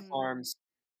a lot of Mm-hmm. farms,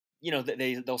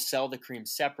 they'll sell the cream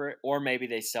separate, or maybe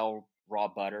they sell raw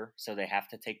butter, so they have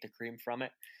to take the cream from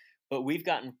it. But we've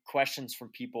gotten questions from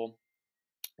people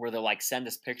where they'll like send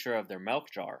us picture of their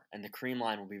milk jar, and the cream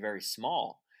line will be very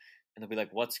small, and they'll be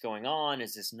like, "What's going on?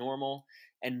 Is this normal?"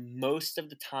 And most of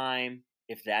the time,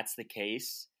 if that's the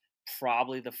case,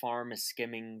 probably the farm is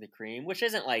skimming the cream, which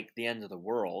isn't like the end of the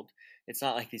world. It's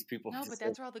not like these people No, but just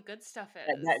that's where all the good stuff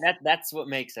is. that's what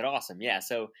makes it awesome. Yeah,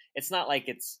 so it's not like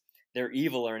they're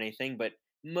evil or anything, but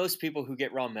most people who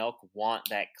get raw milk want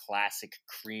that classic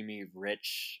creamy,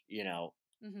 rich,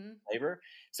 Mm-hmm. flavor.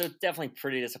 So it's definitely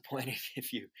pretty disappointing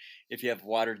if you have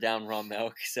watered down raw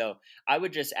milk. So I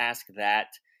would just ask that,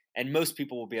 and most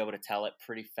people will be able to tell it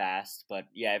pretty fast. But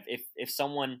yeah, if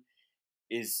someone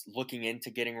is looking into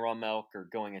getting raw milk or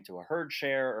going into a herd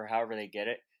share or however they get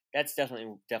it, that's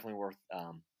definitely worth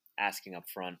asking up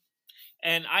front.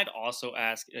 And I'd also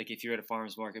ask, like, if you're at a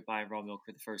farmer's market buying raw milk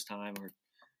for the first time or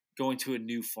going to a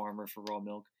new farmer for raw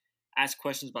milk, ask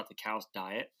questions about the cow's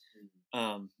diet.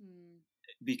 Um, Mm.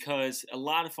 because a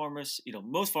lot of farmers,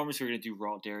 most farmers who are going to do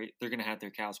raw dairy, they're going to have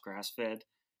their cows grass fed.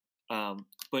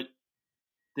 But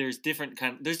there's different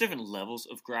levels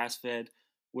of grass fed.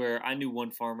 Where I knew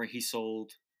one farmer, he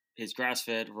sold his grass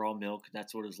fed raw milk.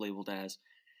 That's what it was labeled as.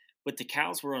 But the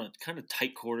cows were on a kind of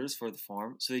tight quarters for the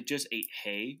farm, so they just ate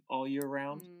hay all year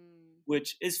round, Mm.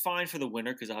 which is fine for the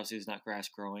winter because obviously there's not grass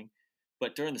growing.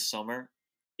 But during the summer,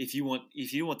 if you want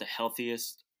the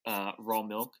healthiest raw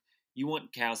milk, you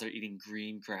want cows that are eating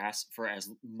green grass for as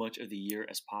much of the year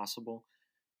as possible.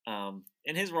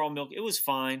 And his raw milk, it was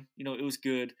fine, it was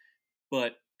good,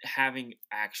 but having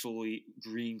actually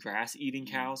green grass eating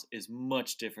cows is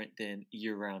much different than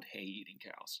year round hay eating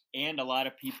cows. And a lot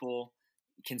of people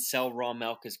can sell raw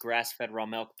milk as grass-fed raw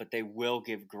milk, but they will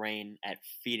give grain at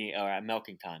feeding or at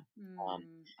milking time. Um,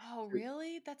 Mm. Oh,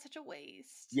 really? That's such a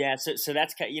waste. yeah, so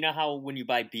that's how when you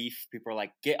buy beef, people are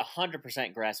like, get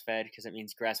 100% grass-fed because it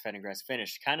means grass-fed and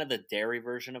grass-finished. Kind of the dairy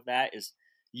version of that is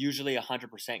usually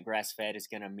 100% grass-fed is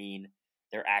going to mean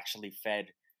they're actually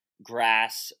fed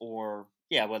grass, or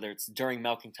yeah, whether it's during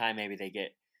milking time, maybe they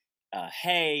get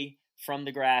hay from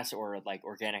the grass or like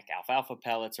organic alfalfa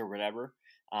pellets or whatever.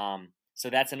 So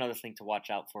that's another thing to watch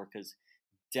out for, because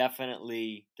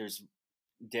definitely there's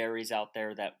dairies out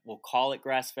there that will call it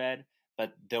grass fed,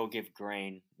 but they'll give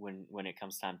grain when it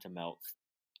comes time to milk.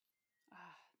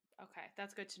 Ah, okay,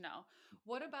 that's good to know.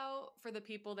 What about for the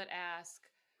people that ask,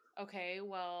 okay,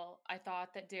 well, I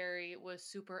thought that dairy was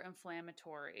super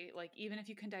inflammatory. Like, even if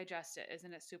you can digest it,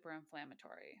 isn't it super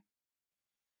inflammatory?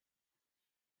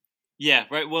 Yeah,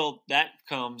 right. Well, that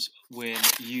comes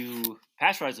when you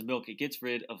pasteurize the milk. It gets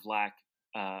rid of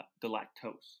the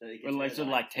lactose, or like the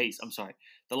lactase. I'm sorry,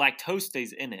 the lactose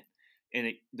stays in it,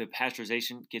 and the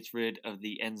pasteurization gets rid of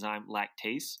the enzyme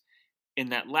lactase,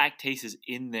 and that lactase is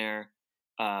in there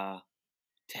uh,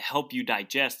 to help you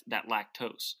digest that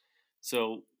lactose.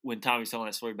 So when Tommy's telling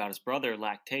that story about his brother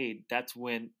Lactaid, that's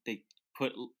when they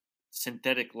put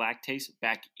synthetic lactase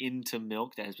back into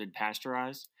milk that has been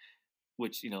pasteurized,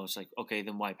 which it's like, okay,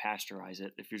 then why pasteurize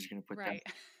it if you're just going to put that? Right.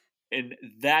 And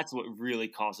that's what really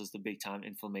causes the big time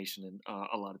inflammation in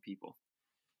a lot of people.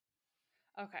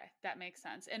 Okay, that makes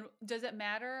sense. And does it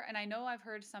matter? And I know I've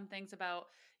heard some things about,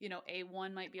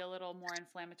 A1 might be a little more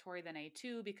inflammatory than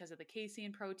A2 because of the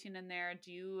casein protein in there.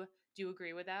 Do you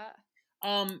agree with that?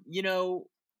 Um, you know,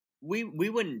 we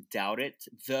wouldn't doubt it,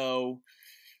 though.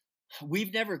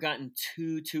 We've never gotten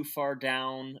too far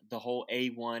down the whole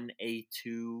A1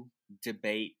 A2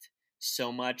 debate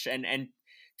so much, and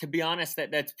to be honest,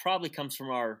 that probably comes from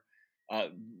our, uh,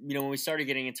 when we started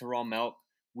getting into raw milk,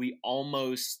 we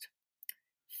almost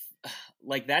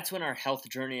like that's when our health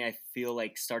journey, I feel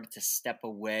like, started to step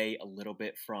away a little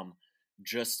bit from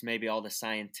just maybe all the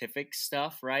scientific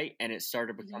stuff, right? And it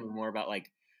started Mm-hmm. becoming more about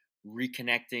like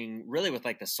reconnecting really with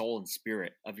like the soul and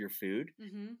spirit of your food.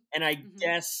 Mm-hmm. And I Mm-hmm.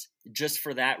 guess just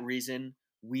for that reason,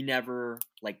 we never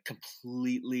like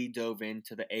completely dove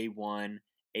into the A1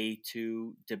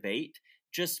 A2 debate,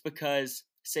 just because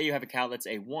say you have a cow that's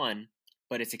A1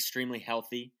 but it's extremely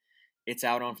healthy, it's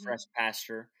out on Mm-hmm. fresh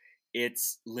pasture,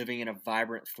 it's living in a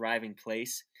vibrant, thriving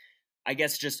place. I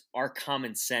guess just our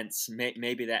common sense,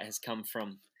 maybe that has come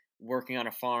from working on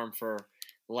a farm for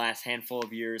the last handful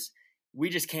of years. We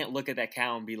just can't look at that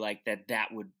cow and be like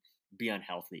that would be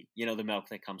unhealthy. The milk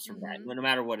that comes from that, Mm-hmm. no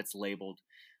matter what it's labeled.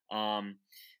 Um,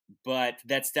 but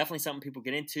that's definitely something people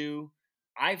get into.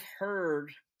 I've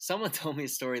heard someone told me a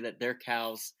story that their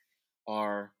cows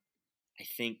are, I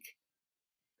think,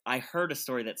 I heard a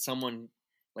story that someone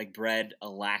like bred a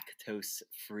lactose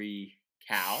free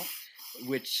cow,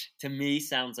 which to me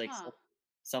sounds like Huh.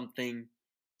 something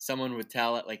someone would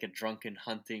tell at like a drunken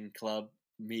hunting club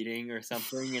meeting or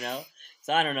something, you know?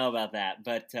 So I don't know about that,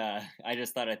 but I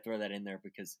just thought I'd throw that in there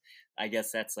because I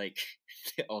guess that's like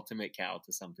the ultimate cow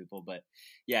to some people. But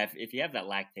yeah, if you have that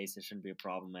lactase, it shouldn't be a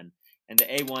problem. And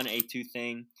the A1, A2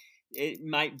 thing, it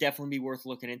might definitely be worth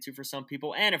looking into for some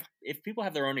people. And if people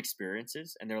have their own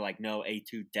experiences and they're like, no,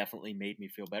 A2 definitely made me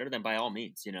feel better, then by all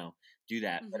means, you know, do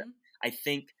that. But Mm-hmm. I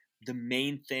think the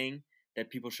main thing that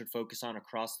people should focus on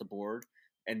across the board,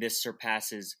 and this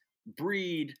surpasses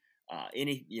breed,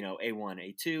 any, you know, A1,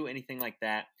 A2, anything like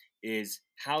that, is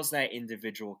how's that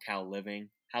individual cow living?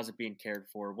 How's it being cared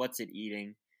for? What's it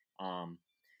eating? Um,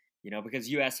 you know, because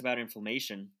you asked about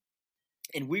inflammation,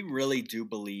 and we really do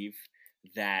believe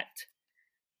that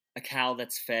a cow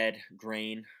that's fed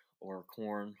grain or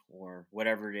corn or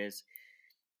whatever it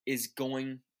is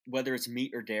going, whether it's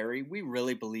meat or dairy, we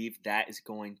really believe that is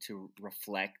going to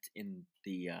reflect in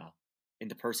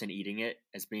the person eating it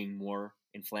as being more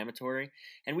inflammatory.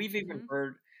 And we've even Mm-hmm.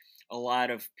 heard a lot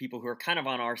of people who are kind of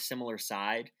on our similar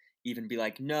side even be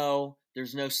like, no,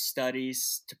 there's no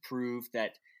studies to prove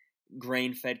that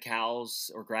grain-fed cows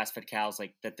or grass-fed cows,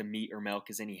 like that the meat or milk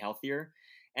is any healthier.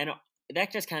 And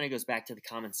that just kind of goes back to the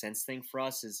common sense thing for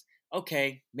us is,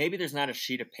 okay, maybe there's not a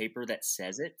sheet of paper that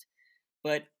says it,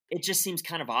 but it just seems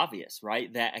kind of obvious,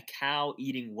 right? That a cow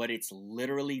eating what it's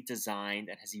literally designed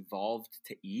and has evolved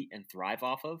to eat and thrive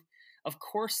off of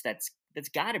course that's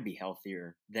got to be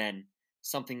healthier than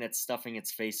something that's stuffing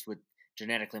its face with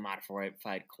genetically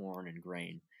modified corn and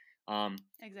grain. Um,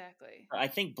 Exactly. I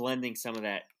think blending some of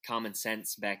that common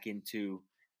sense back into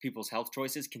people's health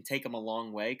choices can take them a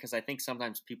long way because I think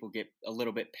sometimes people get a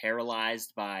little bit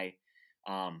paralyzed by,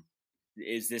 um,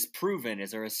 is this proven?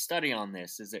 Is there a study on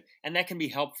this? Is it? And that can be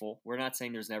helpful. We're not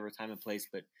saying there's never a time and place,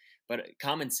 but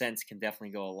common sense can definitely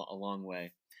go a long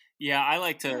way. Yeah,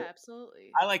 Yeah,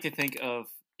 absolutely. I like to think of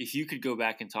if you could go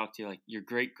back and talk to like your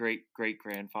great great great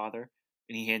grandfather,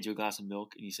 and he hands you a glass of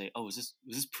milk, and you say, "Oh, was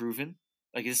this proven?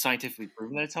 Like, is this scientifically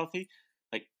proven that it's healthy?"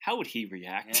 Like, how would he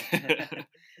react?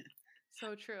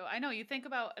 So true. I know you think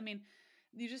about, I mean,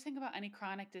 you just think about any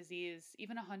chronic disease,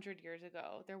 even 100 years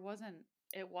ago, it wasn't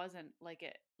like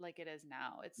it is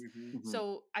now. It's Hmm. Mhm.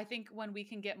 so I think when we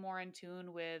can get more in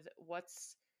tune with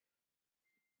what's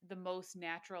the most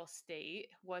natural state,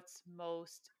 what's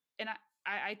most, and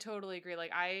I totally agree.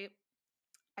 Like I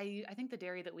think the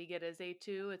dairy that we get is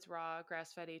A2, it's raw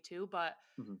grass fed A2, but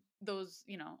Mhm. those,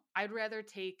 I'd rather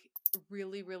take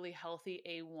really, really healthy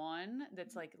A1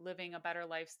 that's like living a better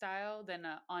lifestyle than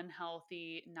an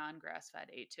unhealthy non grass fed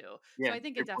A2. So Yeah, I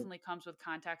think it good point. definitely comes with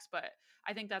context, but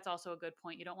I think that's also a good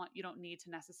point. You don't need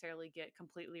to necessarily get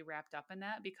completely wrapped up in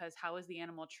that because how is the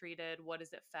animal treated? What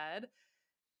is it fed?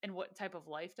 And what type of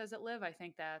life does it live? I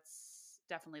think that's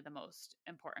definitely the most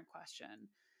important question.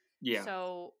 Yeah,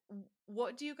 So,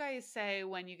 what do you guys say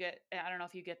when you get? I don't know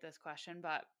if you get this question,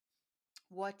 but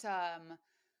what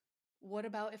what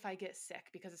about if I get sick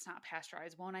because it's not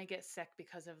pasteurized? Won't I get sick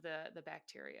because of the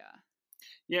bacteria?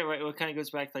 yeah, right. Well, it kind of goes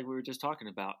back to like we were just talking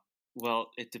about.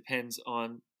 Well, it depends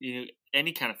on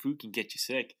any kind of food can get you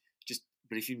sick. Just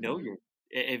but if you know Mm-hmm.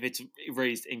 if it's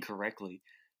raised incorrectly,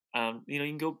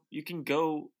 you can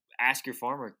go ask your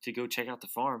farmer to go check out the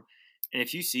farm, and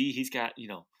if you see he's got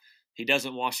he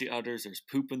doesn't wash the udders, there's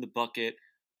poop in the bucket,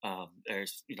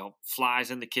 there's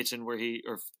flies in the kitchen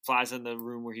or flies in the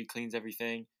room where he cleans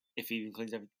everything. If he even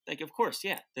cleans everything, like of course,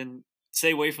 yeah, then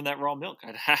stay away from that raw milk.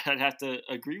 I'd have to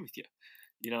agree with you.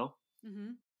 You know?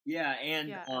 Mm-hmm. Yeah, and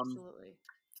Yeah, absolutely.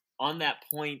 on that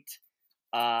point,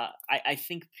 I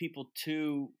think people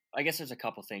too. I guess there's a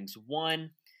couple things.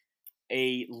 One,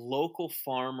 a local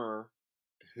farmer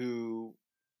who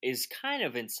is kind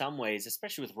of in some ways,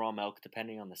 especially with raw milk,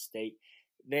 depending on the state,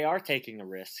 they are taking a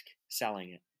risk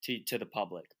selling it to the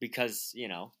public because,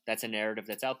 that's a narrative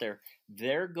that's out there.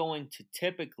 They're going to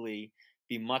typically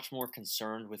be much more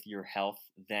concerned with your health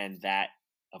than that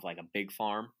of like a big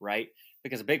farm, right?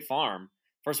 Because a big farm,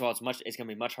 first of all, it's going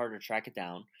to be much harder to track it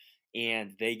down,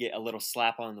 and they get a little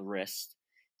slap on the wrist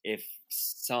if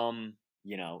some,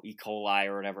 E. coli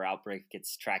or whatever outbreak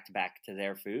gets tracked back to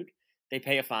their food. They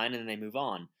pay a fine and then they move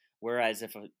on. Whereas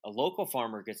if a local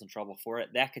farmer gets in trouble for it,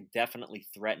 that could definitely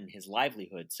threaten his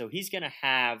livelihood. So he's going to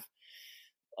have,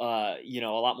 a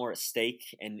lot more at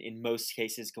stake, and in most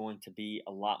cases, going to be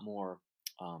a lot more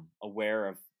aware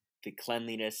of the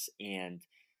cleanliness and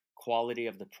quality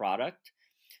of the product.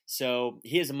 So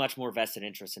he has a much more vested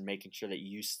interest in making sure that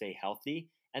you stay healthy.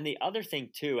 And the other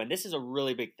thing too, and this is a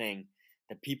really big thing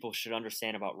that people should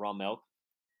understand about raw milk,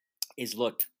 is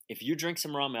look, if you drink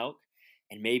some raw milk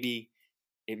and maybe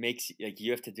it makes like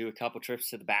you have to do a couple trips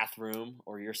to the bathroom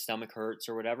or your stomach hurts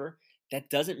or whatever, that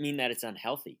doesn't mean that it's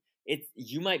unhealthy.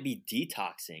 You might be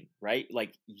detoxing, right?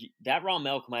 Like that raw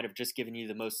milk might have just given you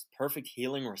the most perfect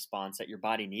healing response that your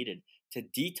body needed to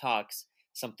detox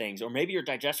some things, or maybe your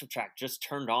digestive tract just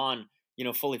turned on,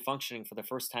 fully functioning for the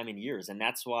first time in years, and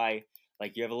that's why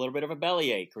like you have a little bit of a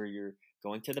bellyache or you're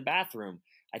going to the bathroom.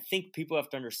 I think people have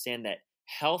to understand that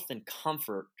health and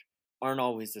comfort aren't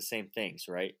always the same things,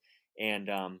 right? And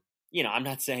I'm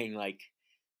not saying like,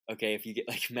 okay, if you get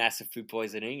like massive food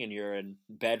poisoning and you're in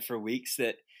bed for weeks,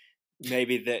 that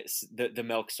maybe the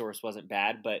milk source wasn't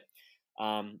bad, but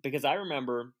because I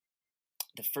remember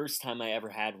the first time I ever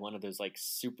had one of those like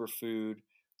superfood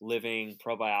living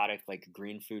probiotic like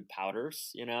green food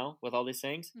powders, with all these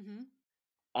things. Mm-hmm.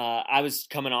 I was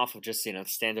coming off of just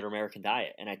standard American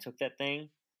diet, and I took that thing,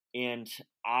 and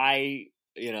I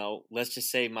let's just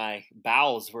say my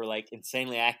bowels were like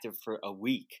insanely active for a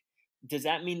week. Does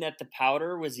that mean that the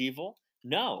powder was evil?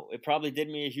 No, it probably did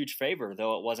me a huge favor,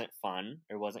 though it wasn't fun,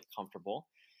 it wasn't comfortable.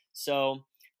 So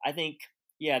I think,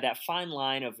 yeah, that fine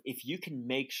line of if you can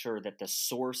make sure that the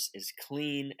source is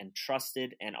clean and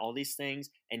trusted and all these things,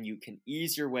 and you can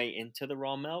ease your way into the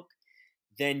raw milk,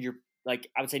 then you're like,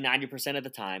 I would say 90% of the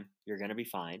time, you're going to be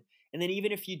fine. And then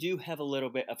even if you do have a little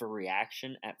bit of a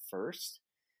reaction at first,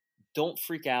 don't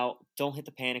freak out. Don't hit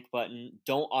the panic button.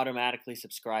 Don't automatically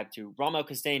subscribe to raw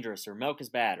milk is dangerous or milk is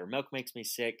bad or milk makes me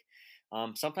sick.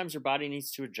 Sometimes your body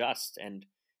needs to adjust, and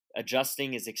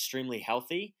adjusting is extremely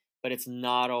healthy, but it's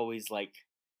not always like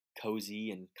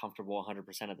cozy and comfortable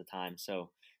 100% of the time. So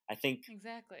I think,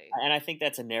 Exactly. and I think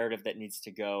that's a narrative that needs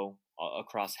to go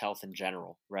across health in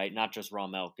general, right? Not just raw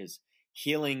milk. Is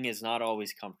healing is not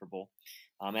always comfortable,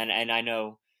 and I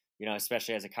know,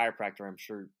 especially as a chiropractor, I'm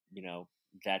sure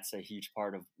that's a huge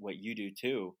part of what you do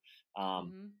too.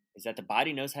 Mm-hmm. Is that the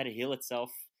body knows how to heal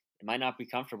itself. It might not be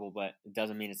comfortable, but it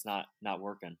doesn't mean it's not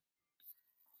working.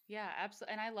 Yeah,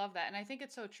 absolutely. And I love that. And I think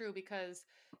it's so true because,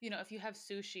 if you have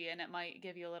sushi and it might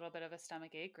give you a little bit of a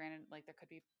stomach ache, granted, like there could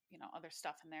be, other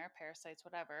stuff in there, parasites,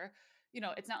 whatever,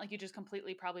 it's not like you just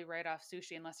completely probably write off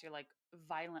sushi unless you're like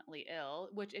violently ill,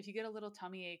 which if you get a little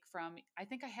tummy ache from, I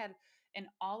think I had in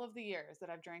all of the years that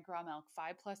I've drank raw milk,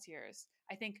 5+ years,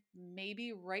 I think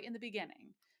maybe right in the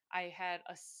beginning, I had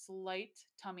a slight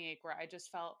tummy ache where I just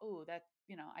felt, oh, that,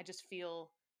 I just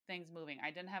feel things moving.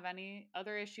 I didn't have any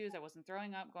other issues. I wasn't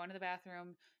throwing up, going to the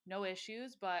bathroom, no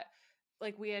issues. But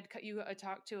like we had you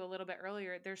talked to a little bit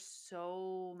earlier, there's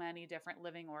so many different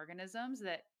living organisms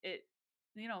that it,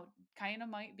 kind of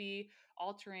might be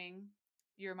altering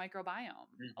your microbiome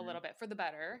a Hmm. little bit for the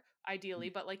better, ideally.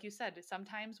 But like you said,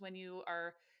 sometimes when you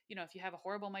are, if you have a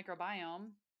horrible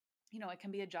microbiome, it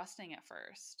can be adjusting at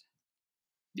first.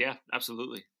 Yeah,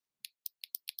 absolutely.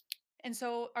 And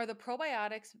so, are the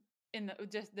probiotics in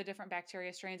just the different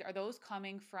bacteria strains? Are those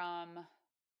coming from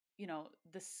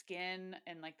the skin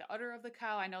and like the udder of the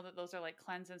cow? I know that those are like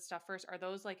cleansed and stuff first. Are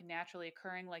those like naturally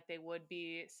occurring like they would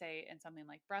be, say, in something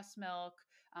like breast milk?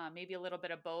 Maybe a little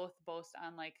bit of both, both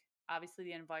on like obviously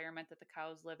the environment that the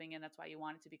cow's living in. That's why you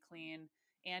want it to be clean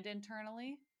and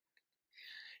internally.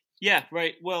 Yeah,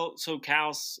 right. Well, so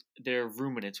cows, they're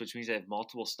ruminants, which means they have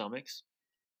multiple stomachs.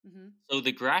 Mm-hmm. So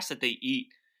the grass that they eat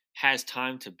has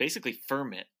time to basically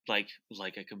ferment, like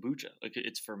a kombucha. Like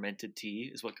it's fermented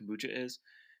tea is what kombucha is.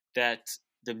 That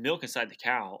the milk inside the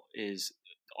cow is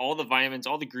all the vitamins,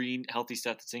 all the green healthy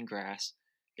stuff that's in grass.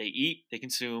 They eat, they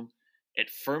consume. It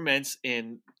ferments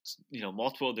in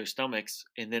multiple of their stomachs,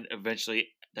 and then eventually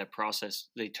that process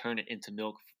they turn it into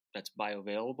milk that's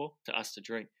bioavailable to us to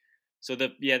drink. So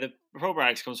the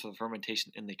probiotics comes from the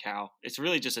fermentation in the cow. It's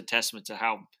really just a testament to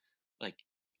how like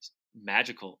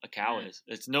magical a cow Mm. is.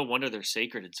 It's no wonder they're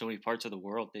sacred in so many parts of the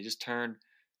world. They just turn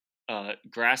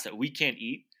grass that we can't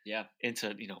eat Yeah.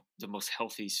 into the most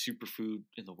healthy superfood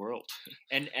in the world.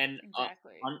 And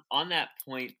Exactly. on that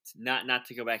point, not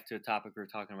to go back to a topic we were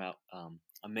talking about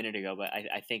a minute ago, but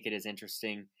I think it is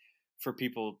interesting for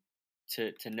people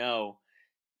to know.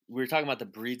 We were talking about the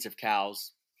breeds of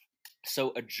cows.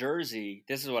 So a Jersey,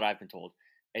 this is what I've been told,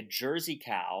 a Jersey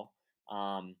cow.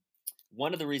 Um,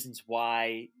 One of the reasons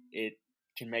why it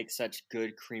can make such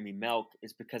good creamy milk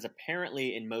is because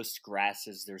apparently in most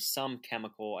grasses there's some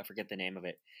chemical, I forget the name of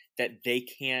it, that they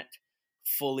can't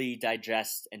fully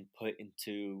digest and put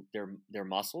into their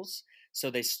muscles, so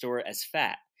they store it as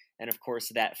fat. And of course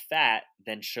that fat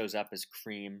then shows up as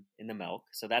cream in the milk.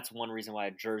 So that's one reason why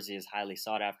a Jersey is highly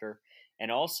sought after.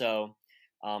 And also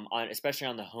especially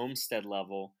on the homestead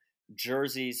level,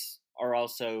 Jerseys are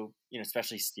also,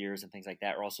 especially steers and things like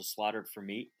that, are also slaughtered for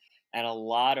meat. And a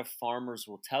lot of farmers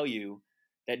will tell you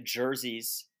that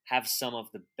Jerseys have some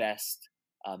of the best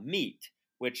meat,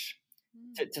 which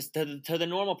Mm. to the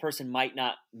normal person might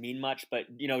not mean much. But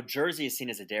Jersey is seen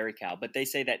as a dairy cow, but they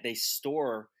say that they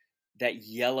store that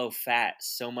yellow fat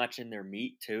so much in their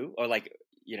meat too, or like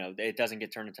it doesn't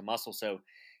get turned into muscle. So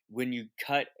when you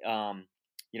cut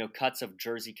cuts of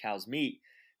Jersey cow's meat,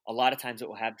 a lot of times it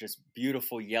will have just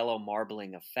beautiful yellow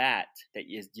marbling of fat that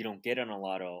you don't get on a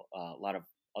lot of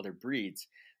other breeds.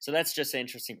 So that's just an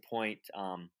interesting point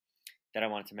that I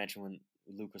wanted to mention when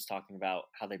Luke was talking about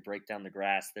how they break down the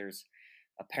grass. There's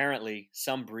apparently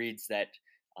some breeds that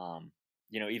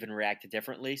even react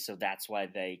differently, so that's why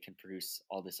they can produce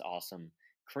all this awesome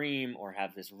cream or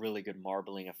have this really good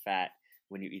marbling of fat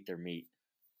when you eat their meat.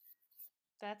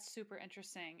 That's super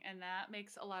interesting. And that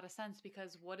makes a lot of sense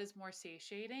because what is more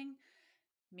satiating?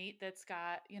 Meat that's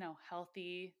got,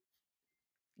 healthy,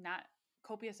 not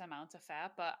copious amounts of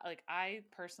fat, but like I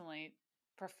personally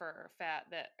prefer fat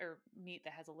that or meat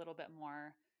that has a little bit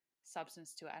more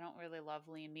substance to it. I don't really love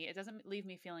lean meat. It doesn't leave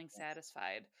me feeling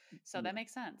satisfied. So that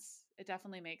makes sense. It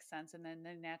definitely makes sense. And then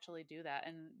they naturally do that.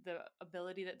 And the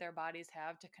ability that their bodies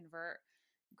have to convert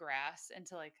grass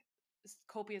into like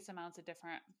copious amounts of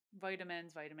different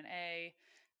vitamins, vitamin A,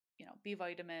 B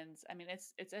vitamins. I mean,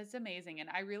 it's amazing, and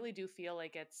I really do feel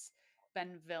like it's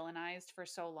been villainized for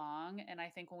so long. And I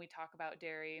think when we talk about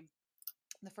dairy,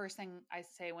 the first thing I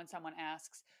say when someone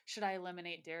asks, "Should I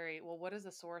eliminate dairy?" Well, what is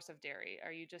the source of dairy?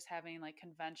 Are you just having like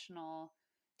conventional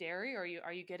dairy, or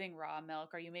are you getting raw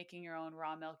milk? Are you making your own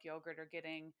raw milk yogurt, or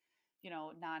getting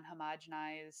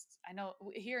non-homogenized? I know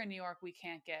here in New York we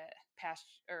can't get pasture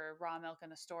or raw milk in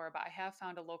the store, but I have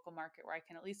found a local market where I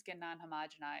can at least get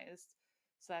non-homogenized.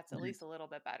 So that's at Mhm. least a little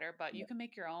bit better. But you Yeah. can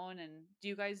make your own. And do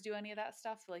you guys do any of that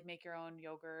stuff? Like make your own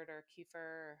yogurt or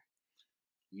kefir?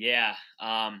 Yeah,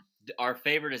 our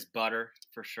favorite is butter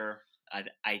for sure.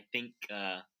 I think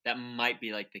that might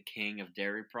be like the king of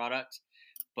dairy products,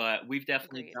 but we've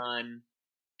Agreed.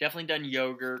 definitely done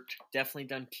yogurt, definitely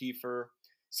done kefir,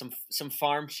 some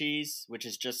farm cheese, which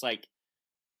is just like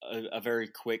a very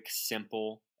quick,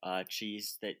 simple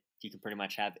cheese that you can pretty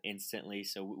much have instantly.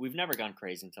 So we've never gone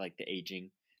crazy into like the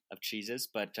aging of cheeses,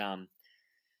 but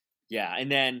yeah.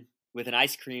 And then with an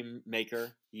ice cream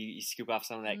maker, you scoop off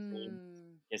some of that cream,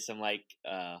 Mm. get some like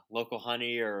local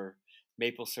honey or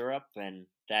maple syrup, and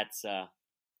that's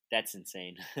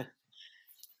insane.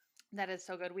 That is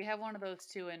so good. We have one of those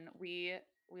too, and we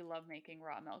love making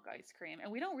raw milk ice cream.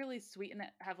 And we don't really sweeten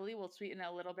it heavily. We'll sweeten it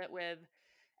a little bit with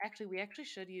we actually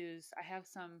should use I have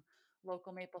some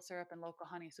local maple syrup and local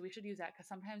honey. So we should use that because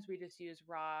sometimes we just use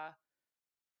raw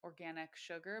organic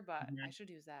sugar, but I Mhm. should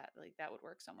use that. Like that would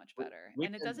work so much we, better. we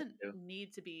And it tend to doesn't do.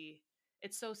 need to be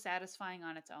it's so satisfying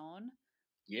on its own.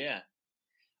 Yeah.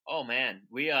 Oh man,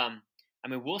 I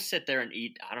mean, we'll sit there and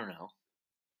eat. I don't know,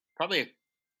 probably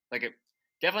like a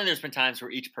definitely. There's been times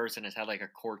where each person has had like a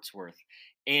quart's worth,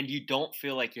 and you don't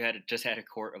feel like you just had a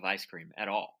quart of ice cream at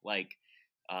all. Like,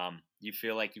 you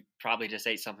feel like you probably just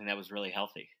ate something that was really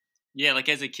healthy. Yeah, like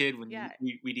as a kid when Yeah.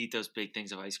 we'd eat those big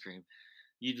things of ice cream,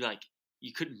 you'd like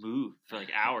you couldn't move for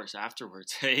like hours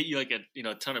afterwards. It hit you like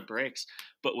a ton of bricks.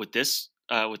 But with this,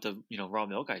 with the raw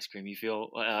milk ice cream, you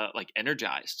feel like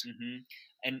energized. Hmm.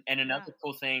 And Yeah. another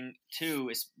cool thing too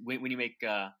is when you make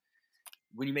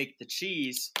the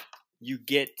cheese, you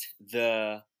get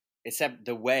the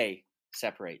whey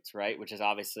separates, right, which is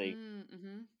obviously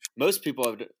Mm-hmm. most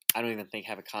people I don't even think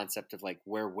have a concept of like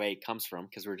where whey comes from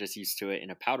because we're just used to it in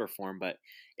a powder form, but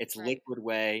it's Right. liquid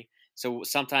whey. So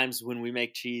sometimes when we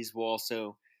make cheese, we'll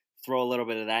also throw a little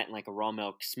bit of that in like a raw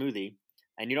milk smoothie,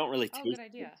 and you don't really Oh, good taste it.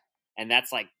 idea. And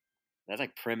that's like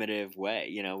primitive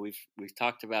whey. We've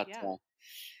talked about Yeah.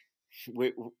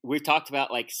 we've talked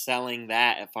about like selling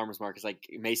that at farmers markets, like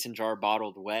mason jar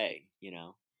bottled whey.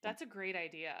 That's a great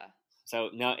idea. So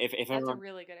no, That's a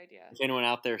really good idea. if anyone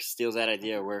out there steals that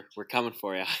idea, we're coming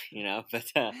for you.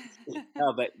 But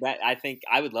no, but that I think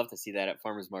I would love to see that at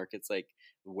farmers markets, like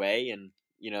whey and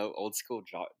old school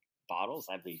bottles.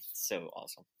 That'd be so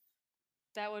awesome.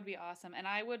 That would be awesome. And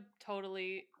I would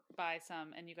totally buy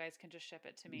some and you guys can just ship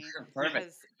it to me. Perfect.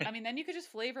 Because, I mean, then you could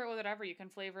just flavor it with whatever. You can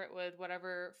flavor it with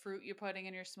whatever fruit you're putting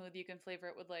in your smoothie. You can flavor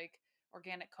it with like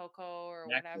organic cocoa or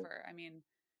Exactly. whatever. I mean,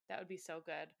 that would be so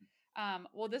good.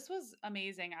 Well, this was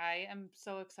amazing. I am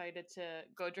so excited to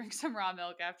go drink some raw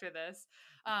milk after this.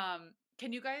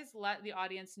 Can you guys let the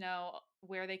audience know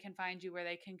where they can find you, where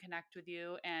they can connect with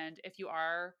you? And if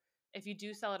you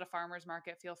do sell at a farmer's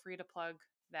market, feel free to plug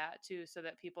that too, so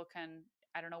that people can.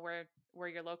 I don't know where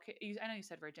you're located. I know you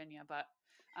said Virginia, but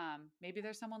maybe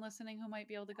there's someone listening who might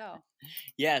be able to go.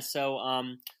 Yeah.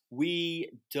 So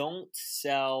we don't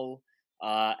sell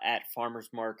at farmers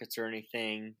markets or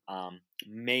anything.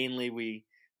 Mainly, we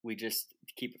just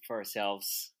keep it for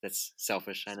ourselves. That's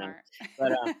selfish, I know. Smart.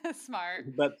 But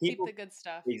Smart. but Keep the people good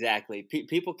stuff. exactly.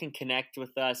 People can connect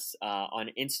with us on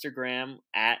Instagram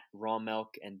at Raw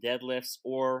Milk and Deadlifts,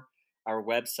 or our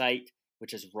website,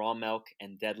 which is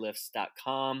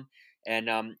rawmilkanddeadlifts.com.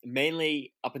 And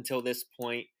mainly up until this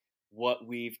point, what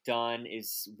we've done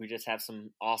is we just have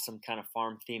some awesome kind of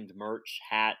farm themed merch,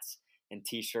 hats, and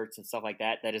T-shirts and stuff like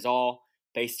that. That is all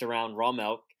based around raw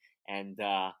milk, and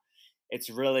it's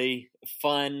really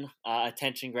fun,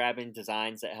 attention grabbing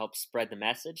designs that help spread the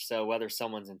message. So whether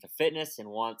someone's into fitness and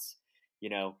wants,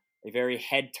 a very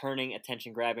head turning,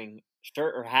 attention grabbing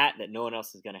shirt or hat that no one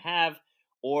else is going to have,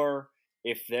 or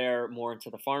if they're more into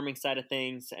the farming side of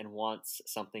things and wants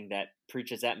something that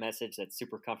preaches that message that's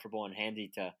super comfortable and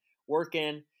handy to work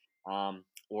in,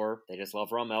 or they just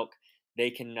love raw milk, they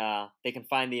can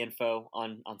find the info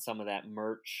on some of that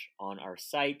merch on our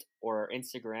site or our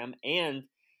Instagram. And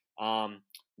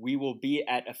we will be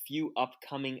at a few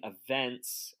upcoming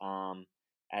events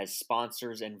as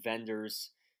sponsors and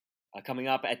vendors coming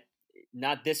up at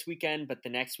not this weekend, but the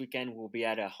next weekend. We'll be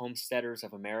at a Homesteaders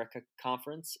of America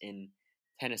conference in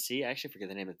Tennessee. I actually forget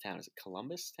the name of the town. Is it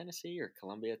Columbus, Tennessee, or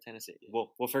Columbia, Tennessee?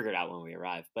 We'll figure it out when we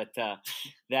arrive. But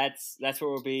that's where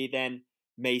we'll be. Then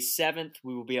May 7th,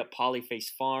 we will be at Polyface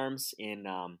Farms in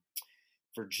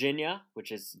Virginia,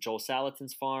 which is Joel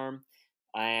Salatin's farm.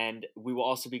 And we will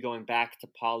also be going back to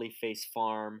Polyface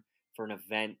Farm for an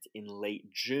event in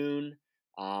late June.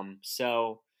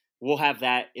 So we'll have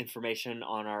that information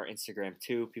on our Instagram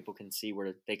too. People can see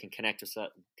where they can connect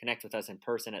with us in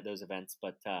person at those events.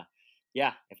 But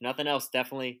yeah, if nothing else,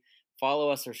 definitely follow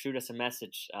us or shoot us a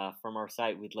message from our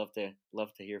site. We'd love to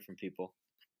hear from people.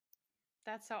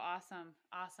 That's so awesome.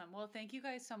 Awesome. Well, thank you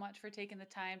guys so much for taking the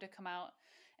time to come out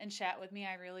and chat with me.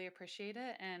 I really appreciate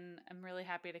it. And I'm really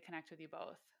happy to connect with you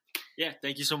both. Yeah,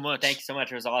 thank you so much. Thank you so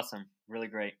much. It was awesome. Really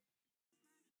great.